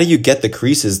mean, how do you get the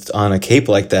creases on a cape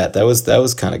like that? That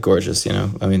was kind of gorgeous, you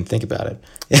know. I mean, think about it.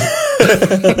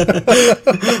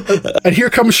 And here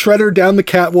comes Shredder down the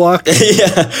catwalk.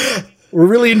 Yeah. We're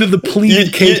really into the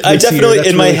pleated cake. I definitely,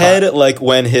 in my head, like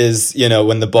when his,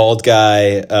 when the bald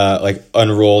guy like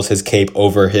unrolls his cape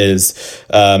over his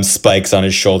spikes on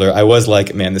his shoulder, I was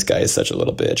like, man, this guy is such a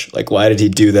little bitch. Like, why did he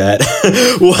do that?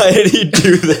 Why did he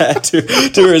do that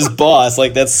to his boss?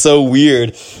 Like, that's so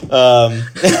weird. But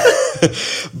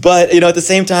at the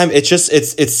same time,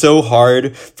 it's so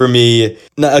hard for me.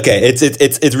 Okay,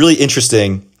 it's really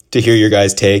interesting to hear your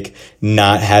guys' take,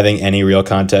 not having any real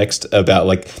context about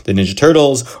like the Ninja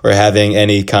Turtles or having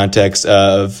any context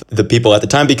of the people at the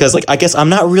time, because like I guess I'm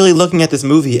not really looking at this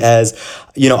movie as,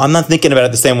 I'm not thinking about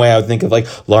it the same way I would think of like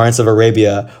Lawrence of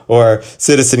Arabia or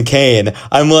Citizen Kane.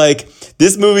 I'm like,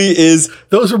 this movie is...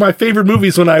 Those were my favorite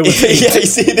movies when I was 8. Yeah, you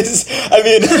see this. I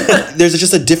mean, there's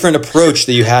just a different approach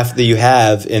that you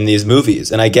have in these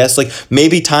movies, and I guess like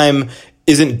maybe time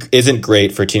isn't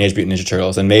great for Teenage Mutant Ninja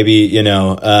Turtles, and maybe a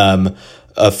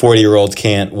 40-year-old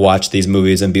can't watch these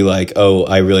movies and be like, oh,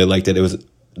 I really liked it. It was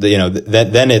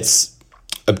then it's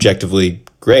objectively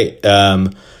great.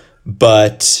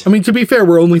 But I mean, to be fair,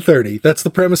 we're only 30. That's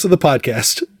the premise of the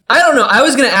podcast. I don't know. I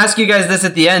was going to ask you guys this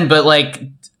at the end, but like,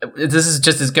 this is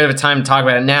just as good of a time to talk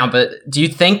about it now. But do you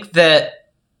think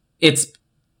that it's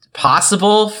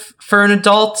possible for an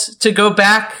adult to go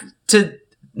back to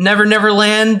Never Never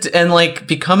Land and like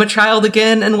become a child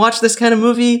again and watch this kind of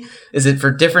movie? Is it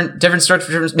for different strokes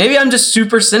for different? Maybe I'm just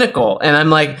super cynical and I'm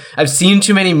like, I've seen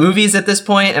too many movies at this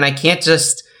point and I can't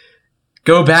just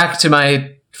go back to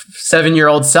my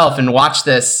 7-year-old self and watch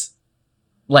this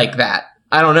like that.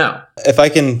 I don't know. If I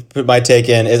can put my take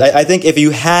in, is I think if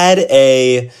you had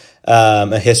a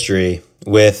history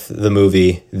with the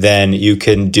movie, then you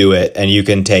can do it and you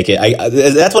can take it.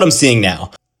 That's what I'm seeing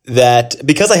now. That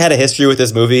because I had a history with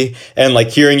this movie and like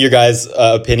hearing your guys'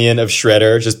 opinion of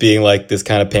Shredder just being like this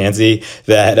kind of pansy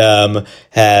that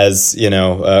has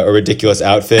a ridiculous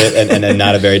outfit and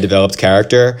not a very developed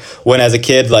character, when as a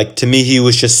kid, like to me he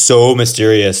was just so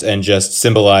mysterious and just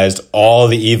symbolized all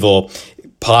the evil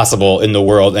possible in the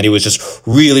world, and he was just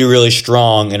really, really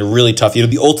strong and really tough.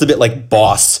 The ultimate like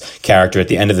boss character at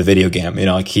the end of the video game.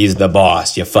 Like he's the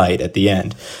boss, you fight at the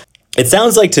end. It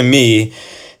sounds like to me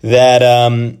that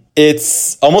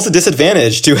it's almost a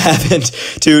disadvantage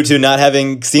to not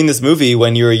having seen this movie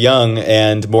when you were young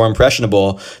and more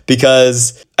impressionable,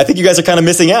 because I think you guys are kind of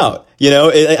missing out.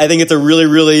 I think it's a really,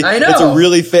 really, it's a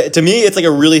really, to me, it's like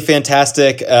a really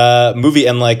fantastic movie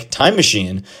and like time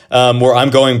machine where I'm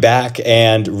going back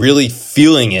and really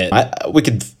feeling it. We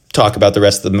could talk about the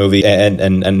rest of the movie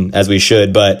and as we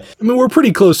should, but I mean, we're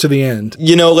pretty close to the end.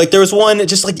 Like there was one,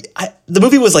 just like the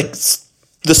movie was like,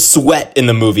 the sweat in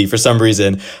the movie for some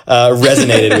reason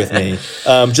resonated with me.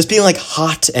 Just being like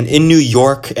hot and in New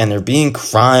York and there being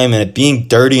crime and it being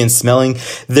dirty and smelling.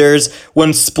 There's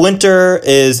when Splinter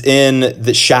is in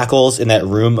the shackles in that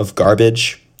room of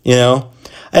garbage, I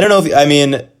don't know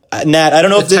if, Nat, I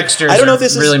don't know if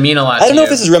this really mean a lot. I don't know if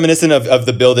this is reminiscent of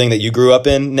the building that you grew up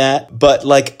in, Nat, but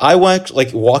like I went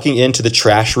like walking into the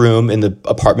trash room in the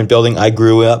apartment building I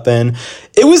grew up in.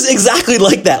 It was exactly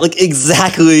like that, like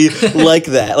exactly like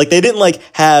that. Like they didn't like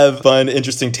have fun,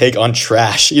 interesting take on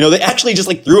trash. They actually just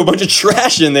like threw a bunch of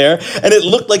trash in there, and it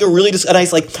looked like a really and I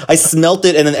smelt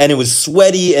it, and it was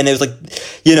sweaty, and it was like,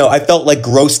 I felt like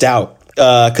grossed out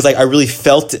because I really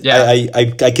felt it. Yeah.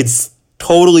 I could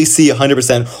totally see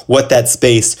 100% what that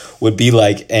space would be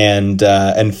like and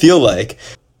feel like.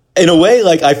 In a way,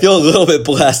 like I feel a little bit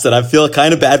blessed, and I feel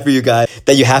kind of bad for you guys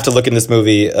that you have to look in this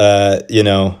movie,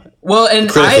 Well, and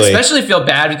critically. I especially feel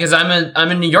bad because I'm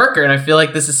a New Yorker, and I feel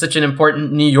like this is such an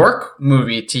important New York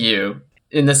movie to you,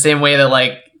 in the same way that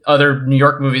like other New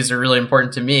York movies are really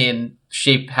important to me and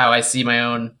shape how I see my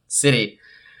own city.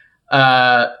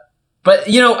 But,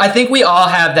 I think we all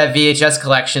have that VHS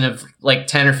collection of like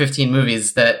 10 or 15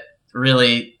 movies that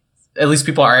really, at least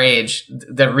people our age,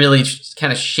 that really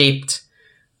kind of shaped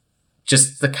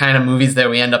just the kind of movies that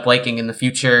we end up liking in the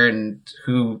future and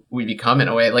who we become in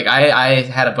a way. Like I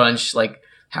had a bunch like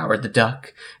Howard the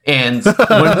Duck, and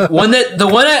the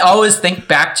one I always think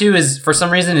back to is for some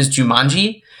reason is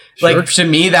Jumanji. Sure. Like to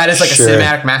me, that is like a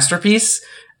cinematic masterpiece.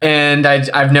 And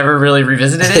I've never really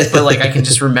revisited it, but like I can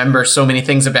just remember so many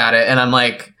things about it. And I'm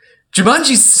like,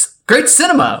 Jumanji's great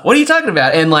cinema. What are you talking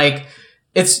about? And like,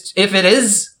 if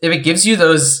it gives you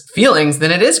those feelings, then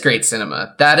it is great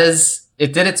cinema.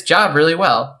 It did its job really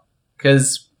well,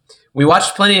 because we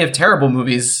watched plenty of terrible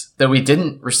movies that we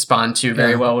didn't respond to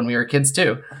very well when we were kids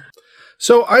too.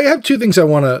 So I have two things I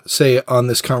want to say on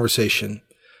this conversation,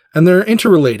 and they're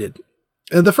interrelated.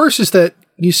 And the first is that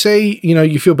you say,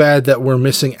 you feel bad that we're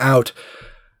missing out.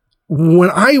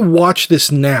 When I watch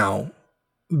this now,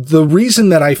 the reason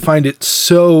that I find it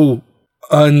so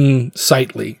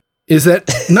unsightly is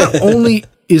that not only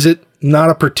is it not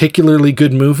a particularly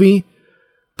good movie,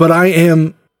 but I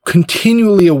am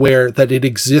continually aware that it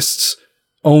exists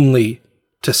only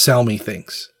to sell me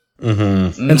things.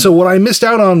 Mm-hmm. And so what I missed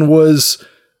out on was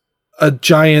a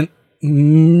giant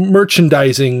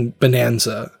merchandising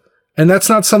bonanza. And that's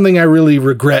not something I really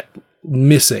regret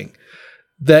missing.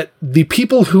 That the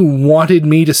people who wanted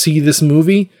me to see this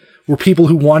movie were people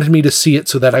who wanted me to see it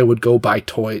so that I would go buy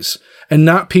toys, and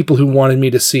not people who wanted me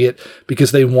to see it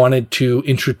because they wanted to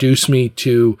introduce me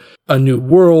to a new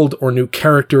world or new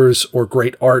characters or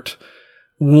great art.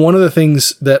 One of the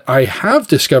things that I have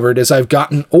discovered as I've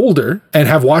gotten older and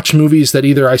have watched movies that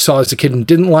either I saw as a kid and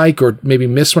didn't like or maybe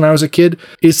missed when I was a kid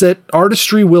is that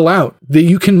artistry will out. That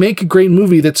you can make a great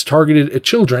movie that's targeted at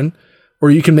children, or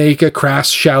you can make a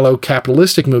crass, shallow,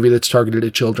 capitalistic movie that's targeted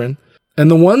at children. And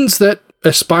the ones that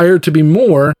aspire to be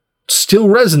more still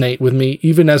resonate with me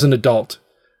even as an adult.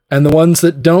 And the ones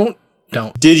that don't.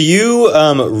 Did you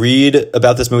read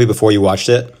about this movie before you watched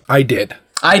it? I did.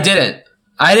 I didn't.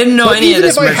 I didn't know any of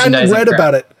this merchandising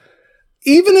crap.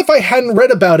 Even if I hadn't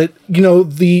read about it,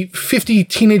 the 50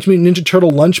 Teenage Mutant Ninja Turtle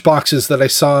lunchboxes that I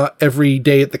saw every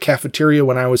day at the cafeteria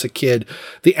when I was a kid,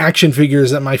 the action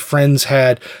figures that my friends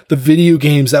had, the video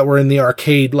games that were in the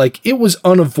arcade, it was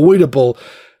unavoidable.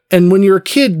 And when you're a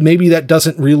kid, maybe that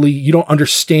doesn't really, you don't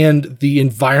understand the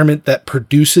environment that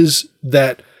produces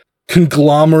that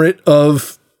conglomerate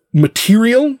of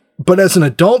material. But as an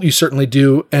adult, you certainly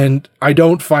do. And I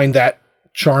don't find that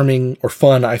charming or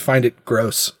fun. I find it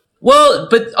gross. Well,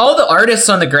 but all the artists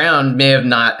on the ground may have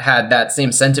not had that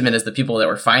same sentiment as the people that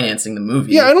were financing the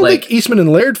movie. Yeah, I don't think Eastman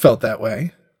and Laird felt that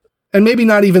way. And maybe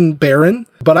not even Barron,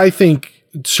 but I think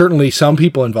certainly some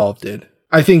people involved did.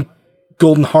 I think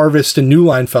Golden Harvest and New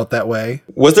Line felt that way.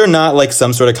 Was there not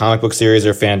some sort of comic book series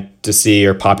or fantasy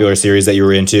or popular series that you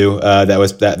were into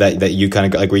that you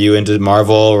kind of were you into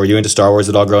Marvel or were you into Star Wars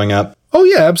at all growing up? Oh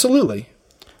yeah, absolutely.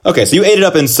 Okay, so you ate it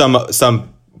up in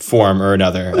some form or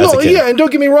another as a kid. Yeah, and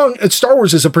don't get me wrong, Star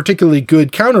Wars is a particularly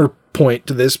good counterpoint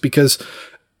to this because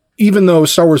even though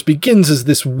Star Wars begins as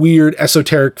this weird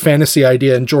esoteric fantasy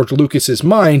idea in George Lucas's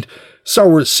mind, Star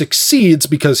Wars succeeds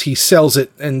because he sells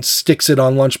it and sticks it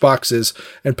on lunchboxes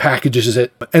and packages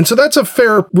it. And so that's a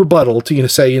fair rebuttal to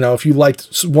say, if you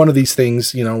liked one of these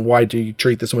things, why do you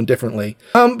treat this one differently?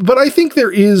 But I think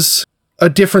there is a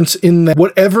difference in that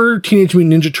whatever Teenage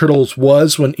Mutant Ninja Turtles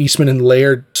was when Eastman and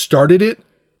Laird started it,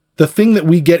 the thing that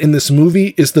we get in this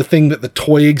movie is the thing that the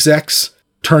toy execs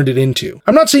turned it into.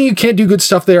 I'm not saying you can't do good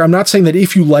stuff there. I'm not saying that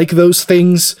if you like those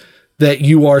things that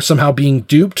you are somehow being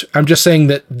duped. I'm just saying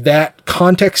that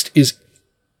context is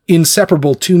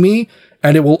inseparable to me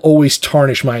and it will always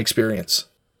tarnish my experience.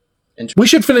 We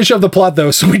should finish up the plot, though,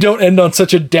 so we don't end on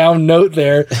such a down note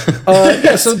there.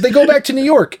 So they go back to New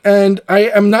York, and I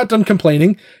am not done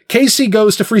complaining. Casey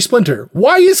goes to free Splinter.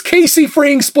 Why is Casey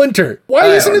freeing Splinter? Why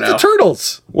isn't it the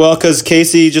Turtles? Well, because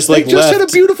Casey just left. Had a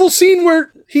beautiful scene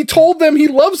where he told them he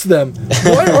loves them.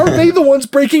 Why aren't they the ones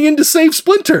breaking in to save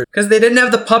Splinter? Because they didn't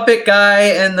have the puppet guy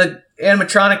and the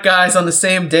animatronic guys on the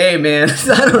same day, man. This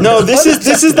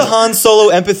is the Han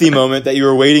Solo empathy moment that you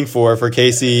were waiting for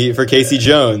Casey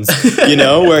Jones,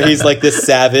 where he's like this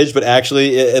savage, but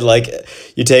actually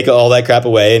you take all that crap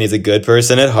away and he's a good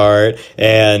person at heart,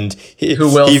 and he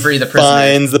free the prisoner.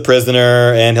 Finds the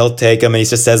prisoner and he'll take him, and he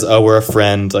just says, "Oh, we're a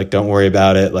friend, don't worry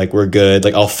about it, we're good,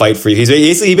 I'll fight for you." He's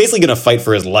basically going to fight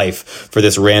for his life for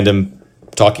this random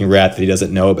talking rat that he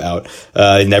doesn't know about,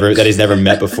 that he's never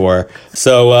met before.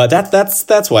 So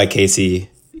that's why Casey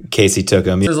took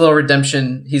him. His little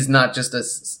redemption. He's not just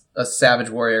a savage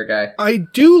warrior guy. I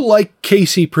do like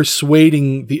Casey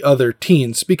persuading the other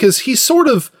teens because he's sort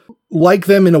of like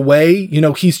them in a way.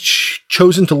 He's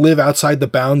chosen to live outside the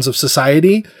bounds of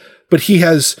society, but he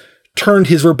has turned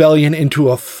his rebellion into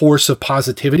a force of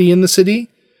positivity in the city,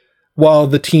 while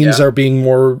the teens are being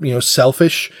more,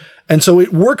 selfish. And so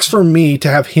it works for me to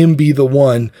have him be the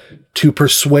one to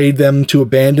persuade them to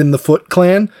abandon the Foot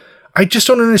Clan. I just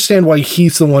don't understand why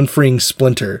he's the one freeing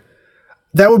Splinter.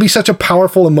 That would be such a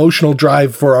powerful emotional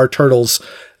drive for our turtles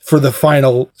for the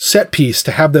final set piece,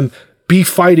 to have them be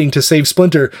fighting to save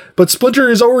Splinter. But Splinter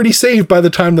is already saved by the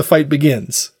time the fight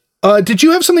begins. Did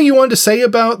you have something you wanted to say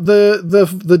about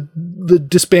the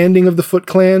disbanding of the Foot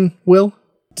Clan, Will?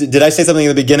 Did I say something in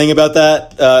the beginning about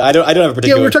that? I don't have a particular...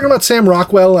 Yeah, we were talking about Sam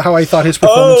Rockwell, how I thought his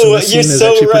performance in the scene is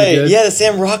actually pretty good. Yeah, the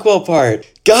Sam Rockwell part.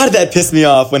 God, that pissed me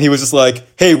off when he was just like,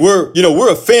 hey, we're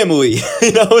a family.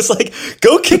 It's like,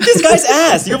 go kick this guy's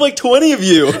ass. You're like 20 of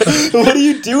you. What are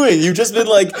you doing? You've just been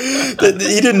like,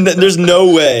 there's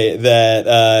no way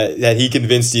that he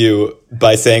convinced you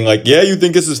by saying like, yeah, you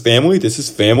think this is family? This is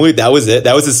family. That was it.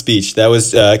 That was his speech. That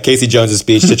was Casey Jones's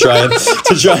speech to try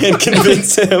and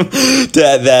convince him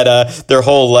that their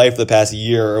whole life the past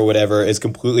year or whatever is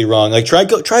completely wrong. Like try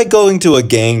going to a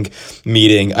gang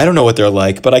meeting. I don't know what they're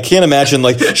like, but I can't imagine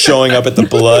like showing up at the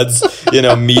Bloods,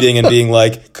 meeting and being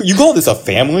like, you call this a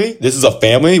family? This is a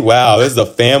family? Wow, this is a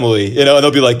family. And they'll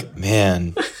be like,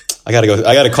 man, I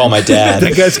gotta call my dad.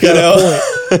 That guy's got a point.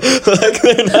 Like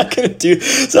they're not gonna do.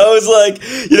 So I was like,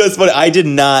 it's funny. I did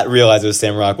not realize it was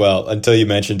Sam Rockwell until you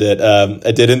mentioned it.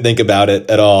 I didn't think about it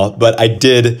at all, but I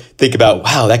did think about,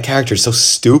 wow, that character is so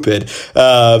stupid.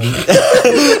 And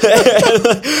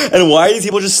why are these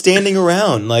people just standing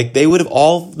around? Like they would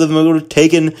have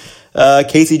taken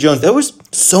Casey Jones. There was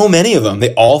so many of them.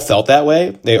 They all felt that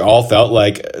way. They all felt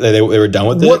like they were done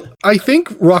with it. What I think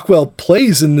Rockwell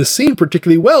plays in this scene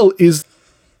particularly well is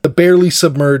the barely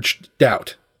submerged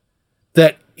doubt.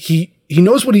 That he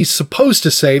knows what he's supposed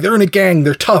to say. They're in a gang.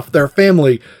 They're tough. They're a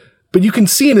family. But you can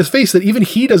see in his face that even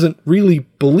he doesn't really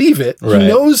believe it. Right. He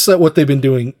knows that what they've been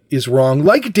doing is wrong.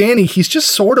 Like Danny, he's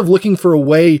just sort of looking for a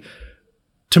way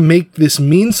to make this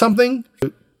mean something,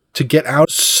 to get out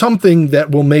something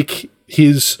that will make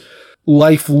his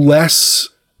life less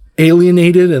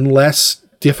alienated and less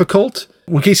difficult.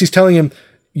 When Casey's telling him,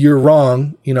 you're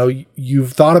wrong,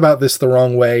 you've thought about this the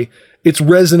wrong way, it's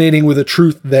resonating with a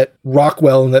truth that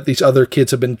Rockwell and that these other kids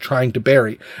have been trying to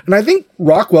bury. And I think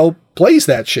Rockwell plays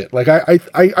that shit. Like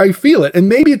I feel it. And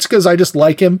maybe it's because I just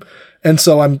like him, and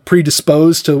so I'm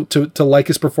predisposed to like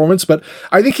his performance, but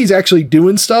I think he's actually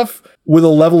doing stuff with a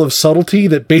level of subtlety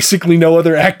that basically no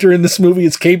other actor in this movie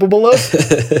is capable of.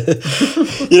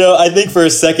 I think for a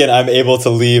second I'm able to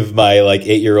leave my like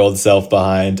 8-year-old self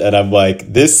behind, and I'm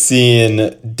like, this scene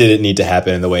didn't need to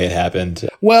happen in the way it happened.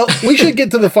 Well, we should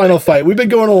get to the final fight. We've been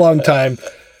going a long time.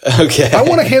 Okay. I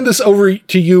want to hand this over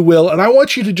to you, Will, and I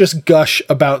want you to just gush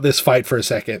about this fight for a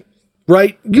second.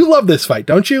 Right? You love this fight,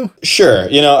 don't you? Sure.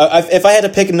 If I had to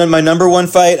pick my number one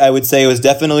fight, I would say it was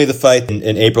definitely the fight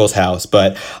in April's house.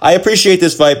 But I appreciate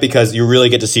this fight because you really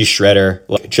get to see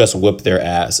Shredder just whip their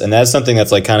ass. And that's something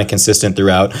that's like kind of consistent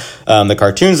throughout the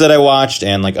cartoons that I watched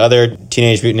and like other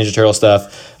Teenage Mutant Ninja Turtle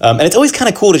stuff. And it's always kind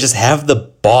of cool to just have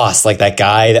the boss, like that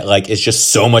guy that like is just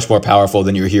so much more powerful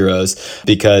than your heroes,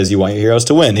 because you want your heroes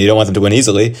to win. You don't want them to win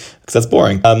easily because that's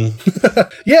boring.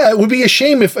 Yeah, it would be a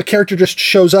shame if a character just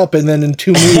shows up and then in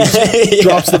 2 moves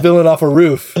drops the villain off a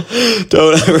roof.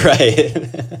 Right.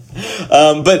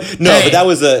 But that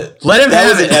was an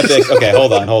epic. Okay,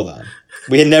 hold on.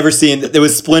 We had never seen. It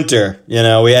was Splinter. We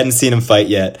hadn't seen him fight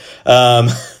yet. How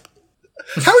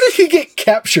did he get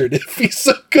captured if he's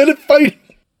so good at fighting?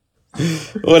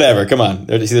 Whatever, come on.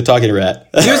 He's a talking rat.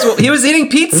 He was eating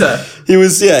pizza. He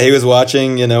was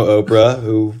watching, Oprah,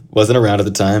 who wasn't around at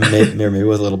the time. Maybe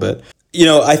was a little bit.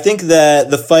 I think that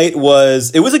the fight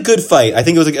was a good fight. I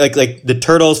think it was like the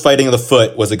Turtles fighting the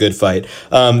Foot was a good fight.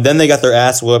 Then they got their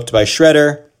ass whooped by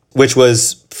Shredder, which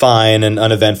was fine and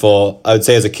uneventful. I would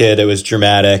say as a kid, it was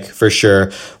dramatic for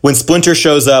sure. When Splinter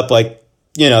shows up,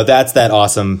 that's that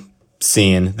awesome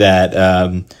scene that,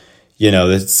 the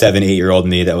 7-8-year-old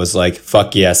me that was like,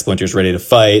 fuck yeah, Splinter's ready to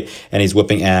fight and he's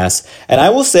whipping ass. And I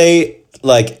will say,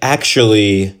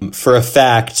 actually, for a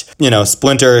fact,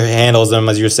 Splinter handles him,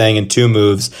 as you're saying, in 2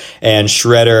 moves, and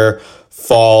Shredder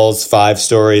falls 5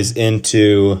 stories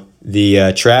into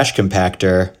the trash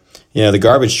compactor, the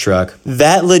garbage truck.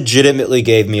 That legitimately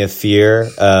gave me a fear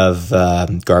of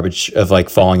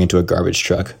falling into a garbage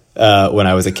truck. When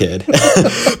I was a kid,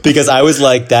 because I was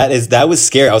like, that was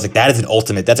scary. I was like,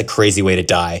 that's a crazy way to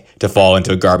die, to fall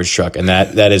into a garbage truck. And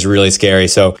that is really scary.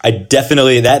 So I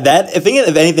definitely,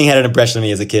 if anything had an impression of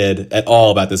me as a kid at all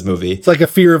about this movie. It's like a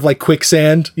fear of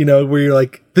quicksand, where you're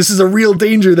like, this is a real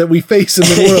danger that we face in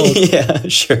the world. Yeah,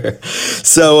 sure.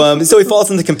 So he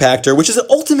falls in the compactor, which is an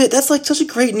ultimate, that's like such a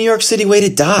great New York City way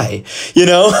to die.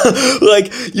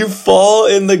 Like you fall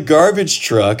in the garbage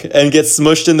truck and get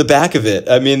smushed in the back of it.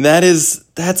 I mean,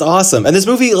 that's awesome. And this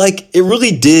movie, it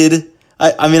really did.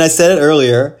 I said it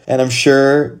earlier, and I'm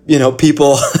sure,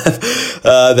 people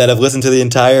that have listened to the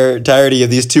entirety of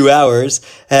these 2 hours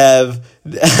have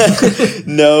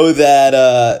know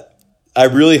that, I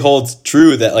really hold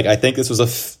true that I think this was a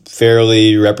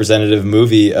fairly representative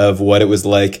movie of what it was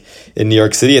like in New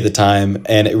York City at the time.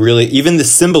 And it really, even the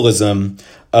symbolism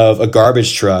of a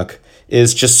garbage truck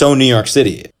is just so New York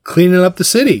City. Cleaning up the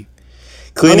city.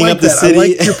 I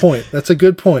like your point. That's a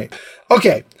good point.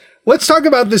 Okay. Let's talk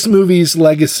about this movie's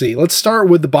legacy. Let's start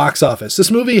with the box office.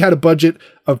 This movie had a budget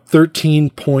of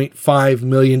 $13.5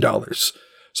 million.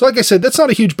 So like I said, that's not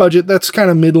a huge budget. That's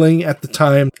kind of middling at the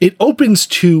time. It opens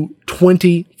to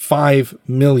 $25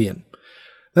 million.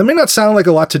 That may not sound like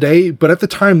a lot today, but at the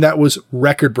time that was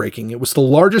record-breaking. It was the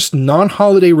largest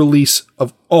non-holiday release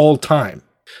of all time.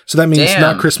 So that means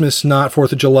not Christmas, not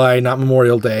 4th of July, not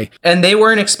Memorial Day. And they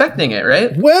weren't expecting it,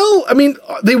 right? Well, I mean,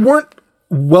 they weren't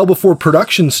well before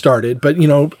production started, but, you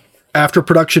know, after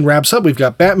production wraps up, we've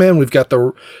got Batman, we've got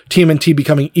the TMNT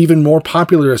becoming even more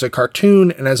popular as a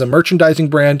cartoon and as a merchandising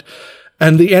brand.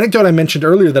 And the anecdote I mentioned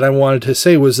earlier that I wanted to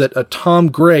say was that Tom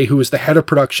Gray, who is the head of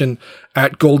production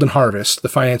at Golden Harvest, the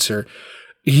financier,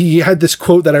 he had this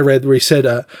quote that I read where he said,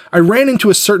 I ran into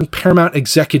a certain Paramount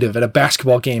executive at a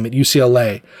basketball game at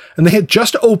UCLA, and they had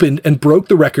just opened and broke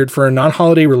the record for a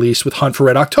non-holiday release with Hunt for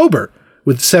Red October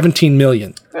with 17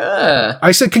 million.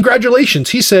 I said,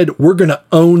 congratulations. He said, we're going to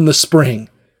own the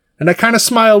spring. And I kind of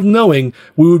smiled knowing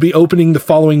we would be opening the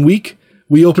following week.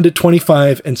 We opened at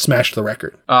 25 and smashed the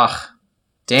record. Ugh.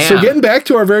 Damn. So getting back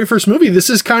to our very first movie, this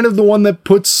is kind of the one that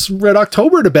puts Red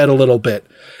October to bed a little bit.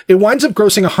 It winds up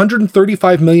grossing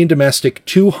 135 million domestic,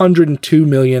 202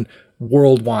 million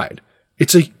worldwide.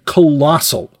 It's a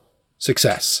colossal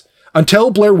success.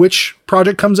 Until Blair Witch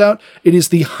Project comes out, it is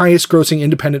the highest grossing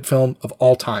independent film of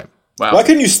all time. Wow. Why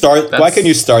couldn't you start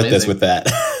this with that?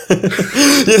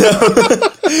 You know?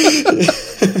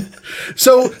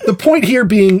 So the point here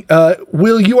being,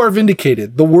 Will, you are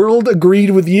vindicated. The world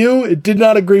agreed with you. It did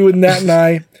not agree with Nat and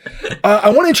I. I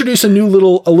want to introduce a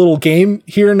little game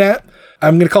here, Nat.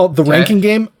 I'm going to call it the ranking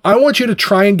game. I want you to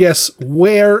try and guess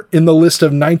where in the list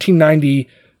of 1990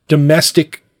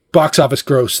 domestic box office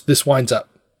gross this winds up.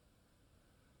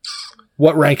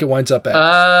 What rank it winds up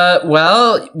at?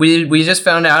 Well, we just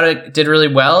found out it did really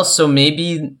well, so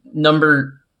maybe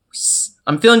I'm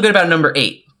feeling good about number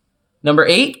 8. Number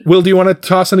 8? Will, do you want to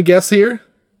toss in a guess here?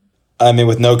 I mean,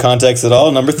 with no context at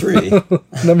all, number 3.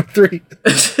 Number 3.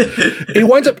 It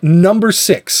winds up number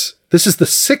 6. This is the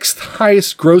 6th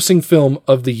highest grossing film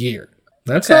of the year.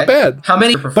 That's not bad. How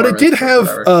many? But it did have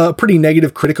a pretty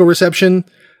negative critical reception.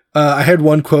 I had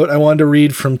one quote I wanted to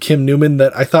read from Kim Newman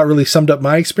that I thought really summed up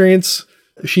my experience.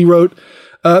 She wrote,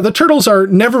 the Turtles are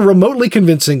never remotely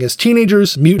convincing as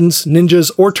teenagers, mutants, ninjas,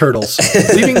 or turtles,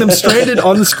 leaving them stranded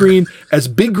on the screen as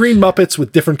big green Muppets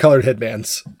with different colored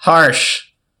headbands. Harsh.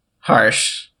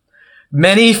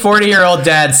 Many 40-year-old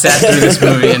dads sat through this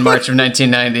movie in March of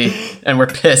 1990 and were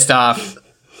pissed off.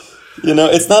 You know,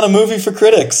 it's not a movie for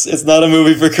critics.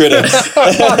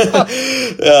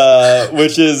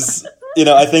 Which is, you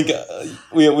know, I think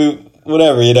we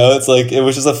whatever, you know, it's like, it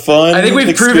was just a fun I think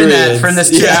we've proven that from this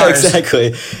 2 hours.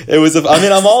 Exactly. It was, I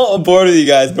mean, I'm all on board with you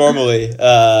guys normally.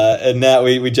 And Nat,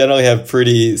 we generally have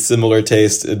pretty similar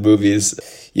taste in movies.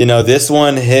 You know, this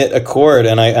one hit a chord,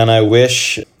 and I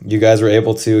wish you guys were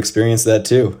able to experience that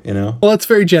too, you know? Well, that's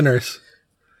very generous.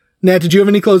 Nat, did you have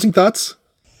any closing thoughts?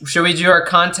 Should we do our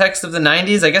context of the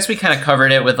 90s? I guess we kind of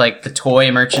covered it with like the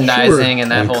toy merchandising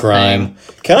and that whole thing.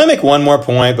 Can I make one more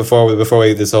point before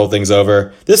this whole thing's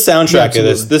over? This soundtrack of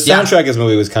this soundtrack of this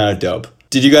movie was kind of dope.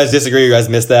 Did you guys disagree? You guys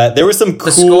missed that? There was some cool...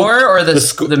 The score or the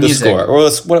music? The score. Or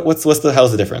what's the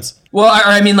hell's the difference? Well,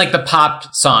 I mean like the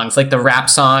pop songs, like the rap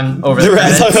song over the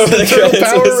rap song over the credits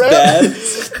was bad.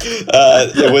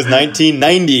 It was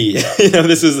 1990. You know,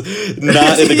 this is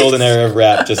not in the golden era of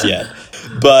rap just yet.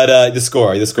 But the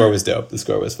score was dope. The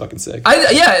score was fucking sick.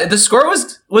 The score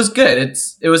was good.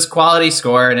 It was quality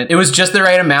score, and it was just the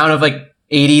right amount of like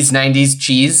 80s, 90s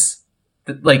cheese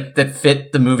that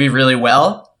fit the movie really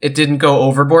well. It didn't go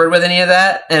overboard with any of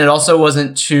that, and it also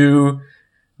wasn't too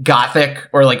gothic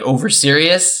or like over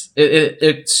serious.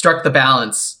 It struck the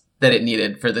balance that it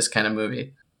needed for this kind of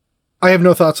movie. I have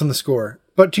no thoughts on the score.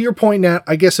 But to your point, Nat,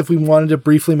 I guess if we wanted to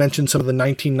briefly mention some of the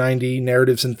 1990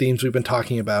 narratives and themes we've been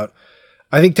talking about,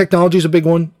 I think technology is a big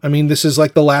one. I mean, this is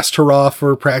like the last hurrah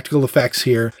for practical effects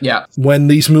here. Yeah. When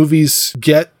these movies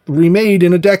get remade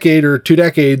in a decade or 2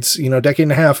 decades, decade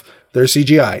and a half, they're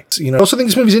CGI. I also think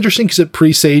this movie's interesting because it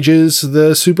presages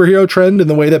the superhero trend in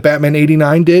the way that Batman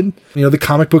 89 did, the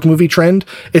comic book movie trend.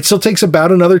 It still takes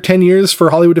about another 10 years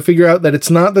for Hollywood to figure out that it's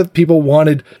not that people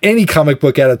wanted any comic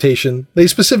book adaptation. They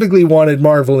specifically wanted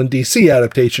Marvel and DC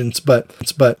adaptations, but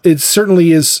it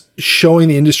certainly is showing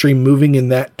the industry moving in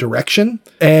that direction.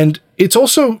 And it's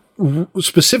also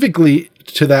specifically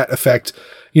to that effect,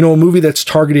 a movie that's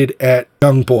targeted at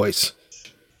young boys.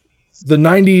 The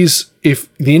 90s,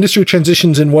 if the industry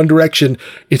transitions in one direction,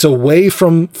 it's away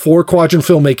from 4-quadrant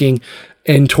filmmaking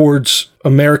and towards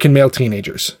American male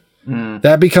teenagers.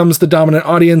 That becomes the dominant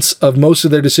audience of most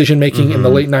of their decision making in the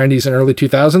late 90s and early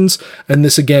 2000s. And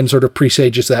this again sort of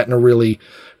presages that in a really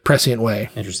prescient way.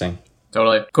 Interesting.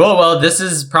 Totally. Cool. Well, this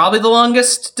is probably the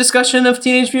longest discussion of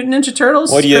Teenage Mutant Ninja Turtles.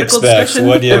 What do you expect?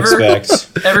 What do you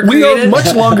expect? Ever We created. are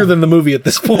much longer than the movie at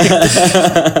this point.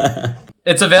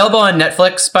 It's available on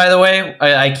Netflix, by the way.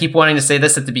 I keep wanting to say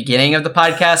this at the beginning of the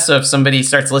podcast, so if somebody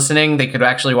starts listening, they could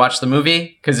actually watch the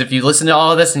movie. Because if you listen to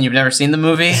all of this and you've never seen the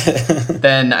movie,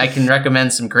 then I can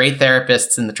recommend some great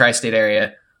therapists in the tri-state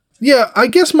area. Yeah, I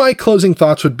guess my closing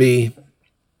thoughts would be,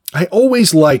 I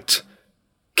always liked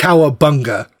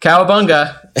Cowabunga.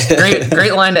 Cowabunga.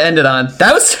 Great line to end it on.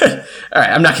 That was... All right,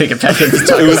 I'm not going to get back into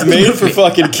talking It was about made for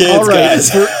fucking kids, All right. guys.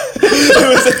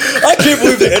 I can't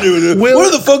believe they ended with it.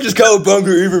 What the fuck does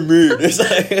Cowabunga even mean? It's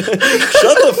like,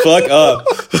 shut the fuck up.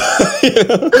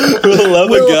 For the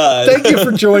love of God. Thank you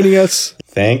for joining us.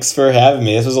 Thanks for having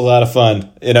me. This was a lot of fun.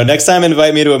 Next time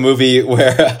invite me to a movie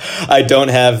where I don't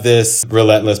have this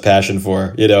relentless passion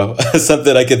for,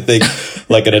 something I could think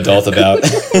like an adult about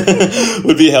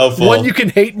would be helpful. One you can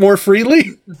hate more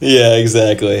freely. Yeah,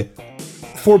 exactly.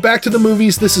 For Back to the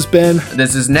Movies, this is Ben.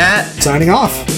 This is Nat. Signing off.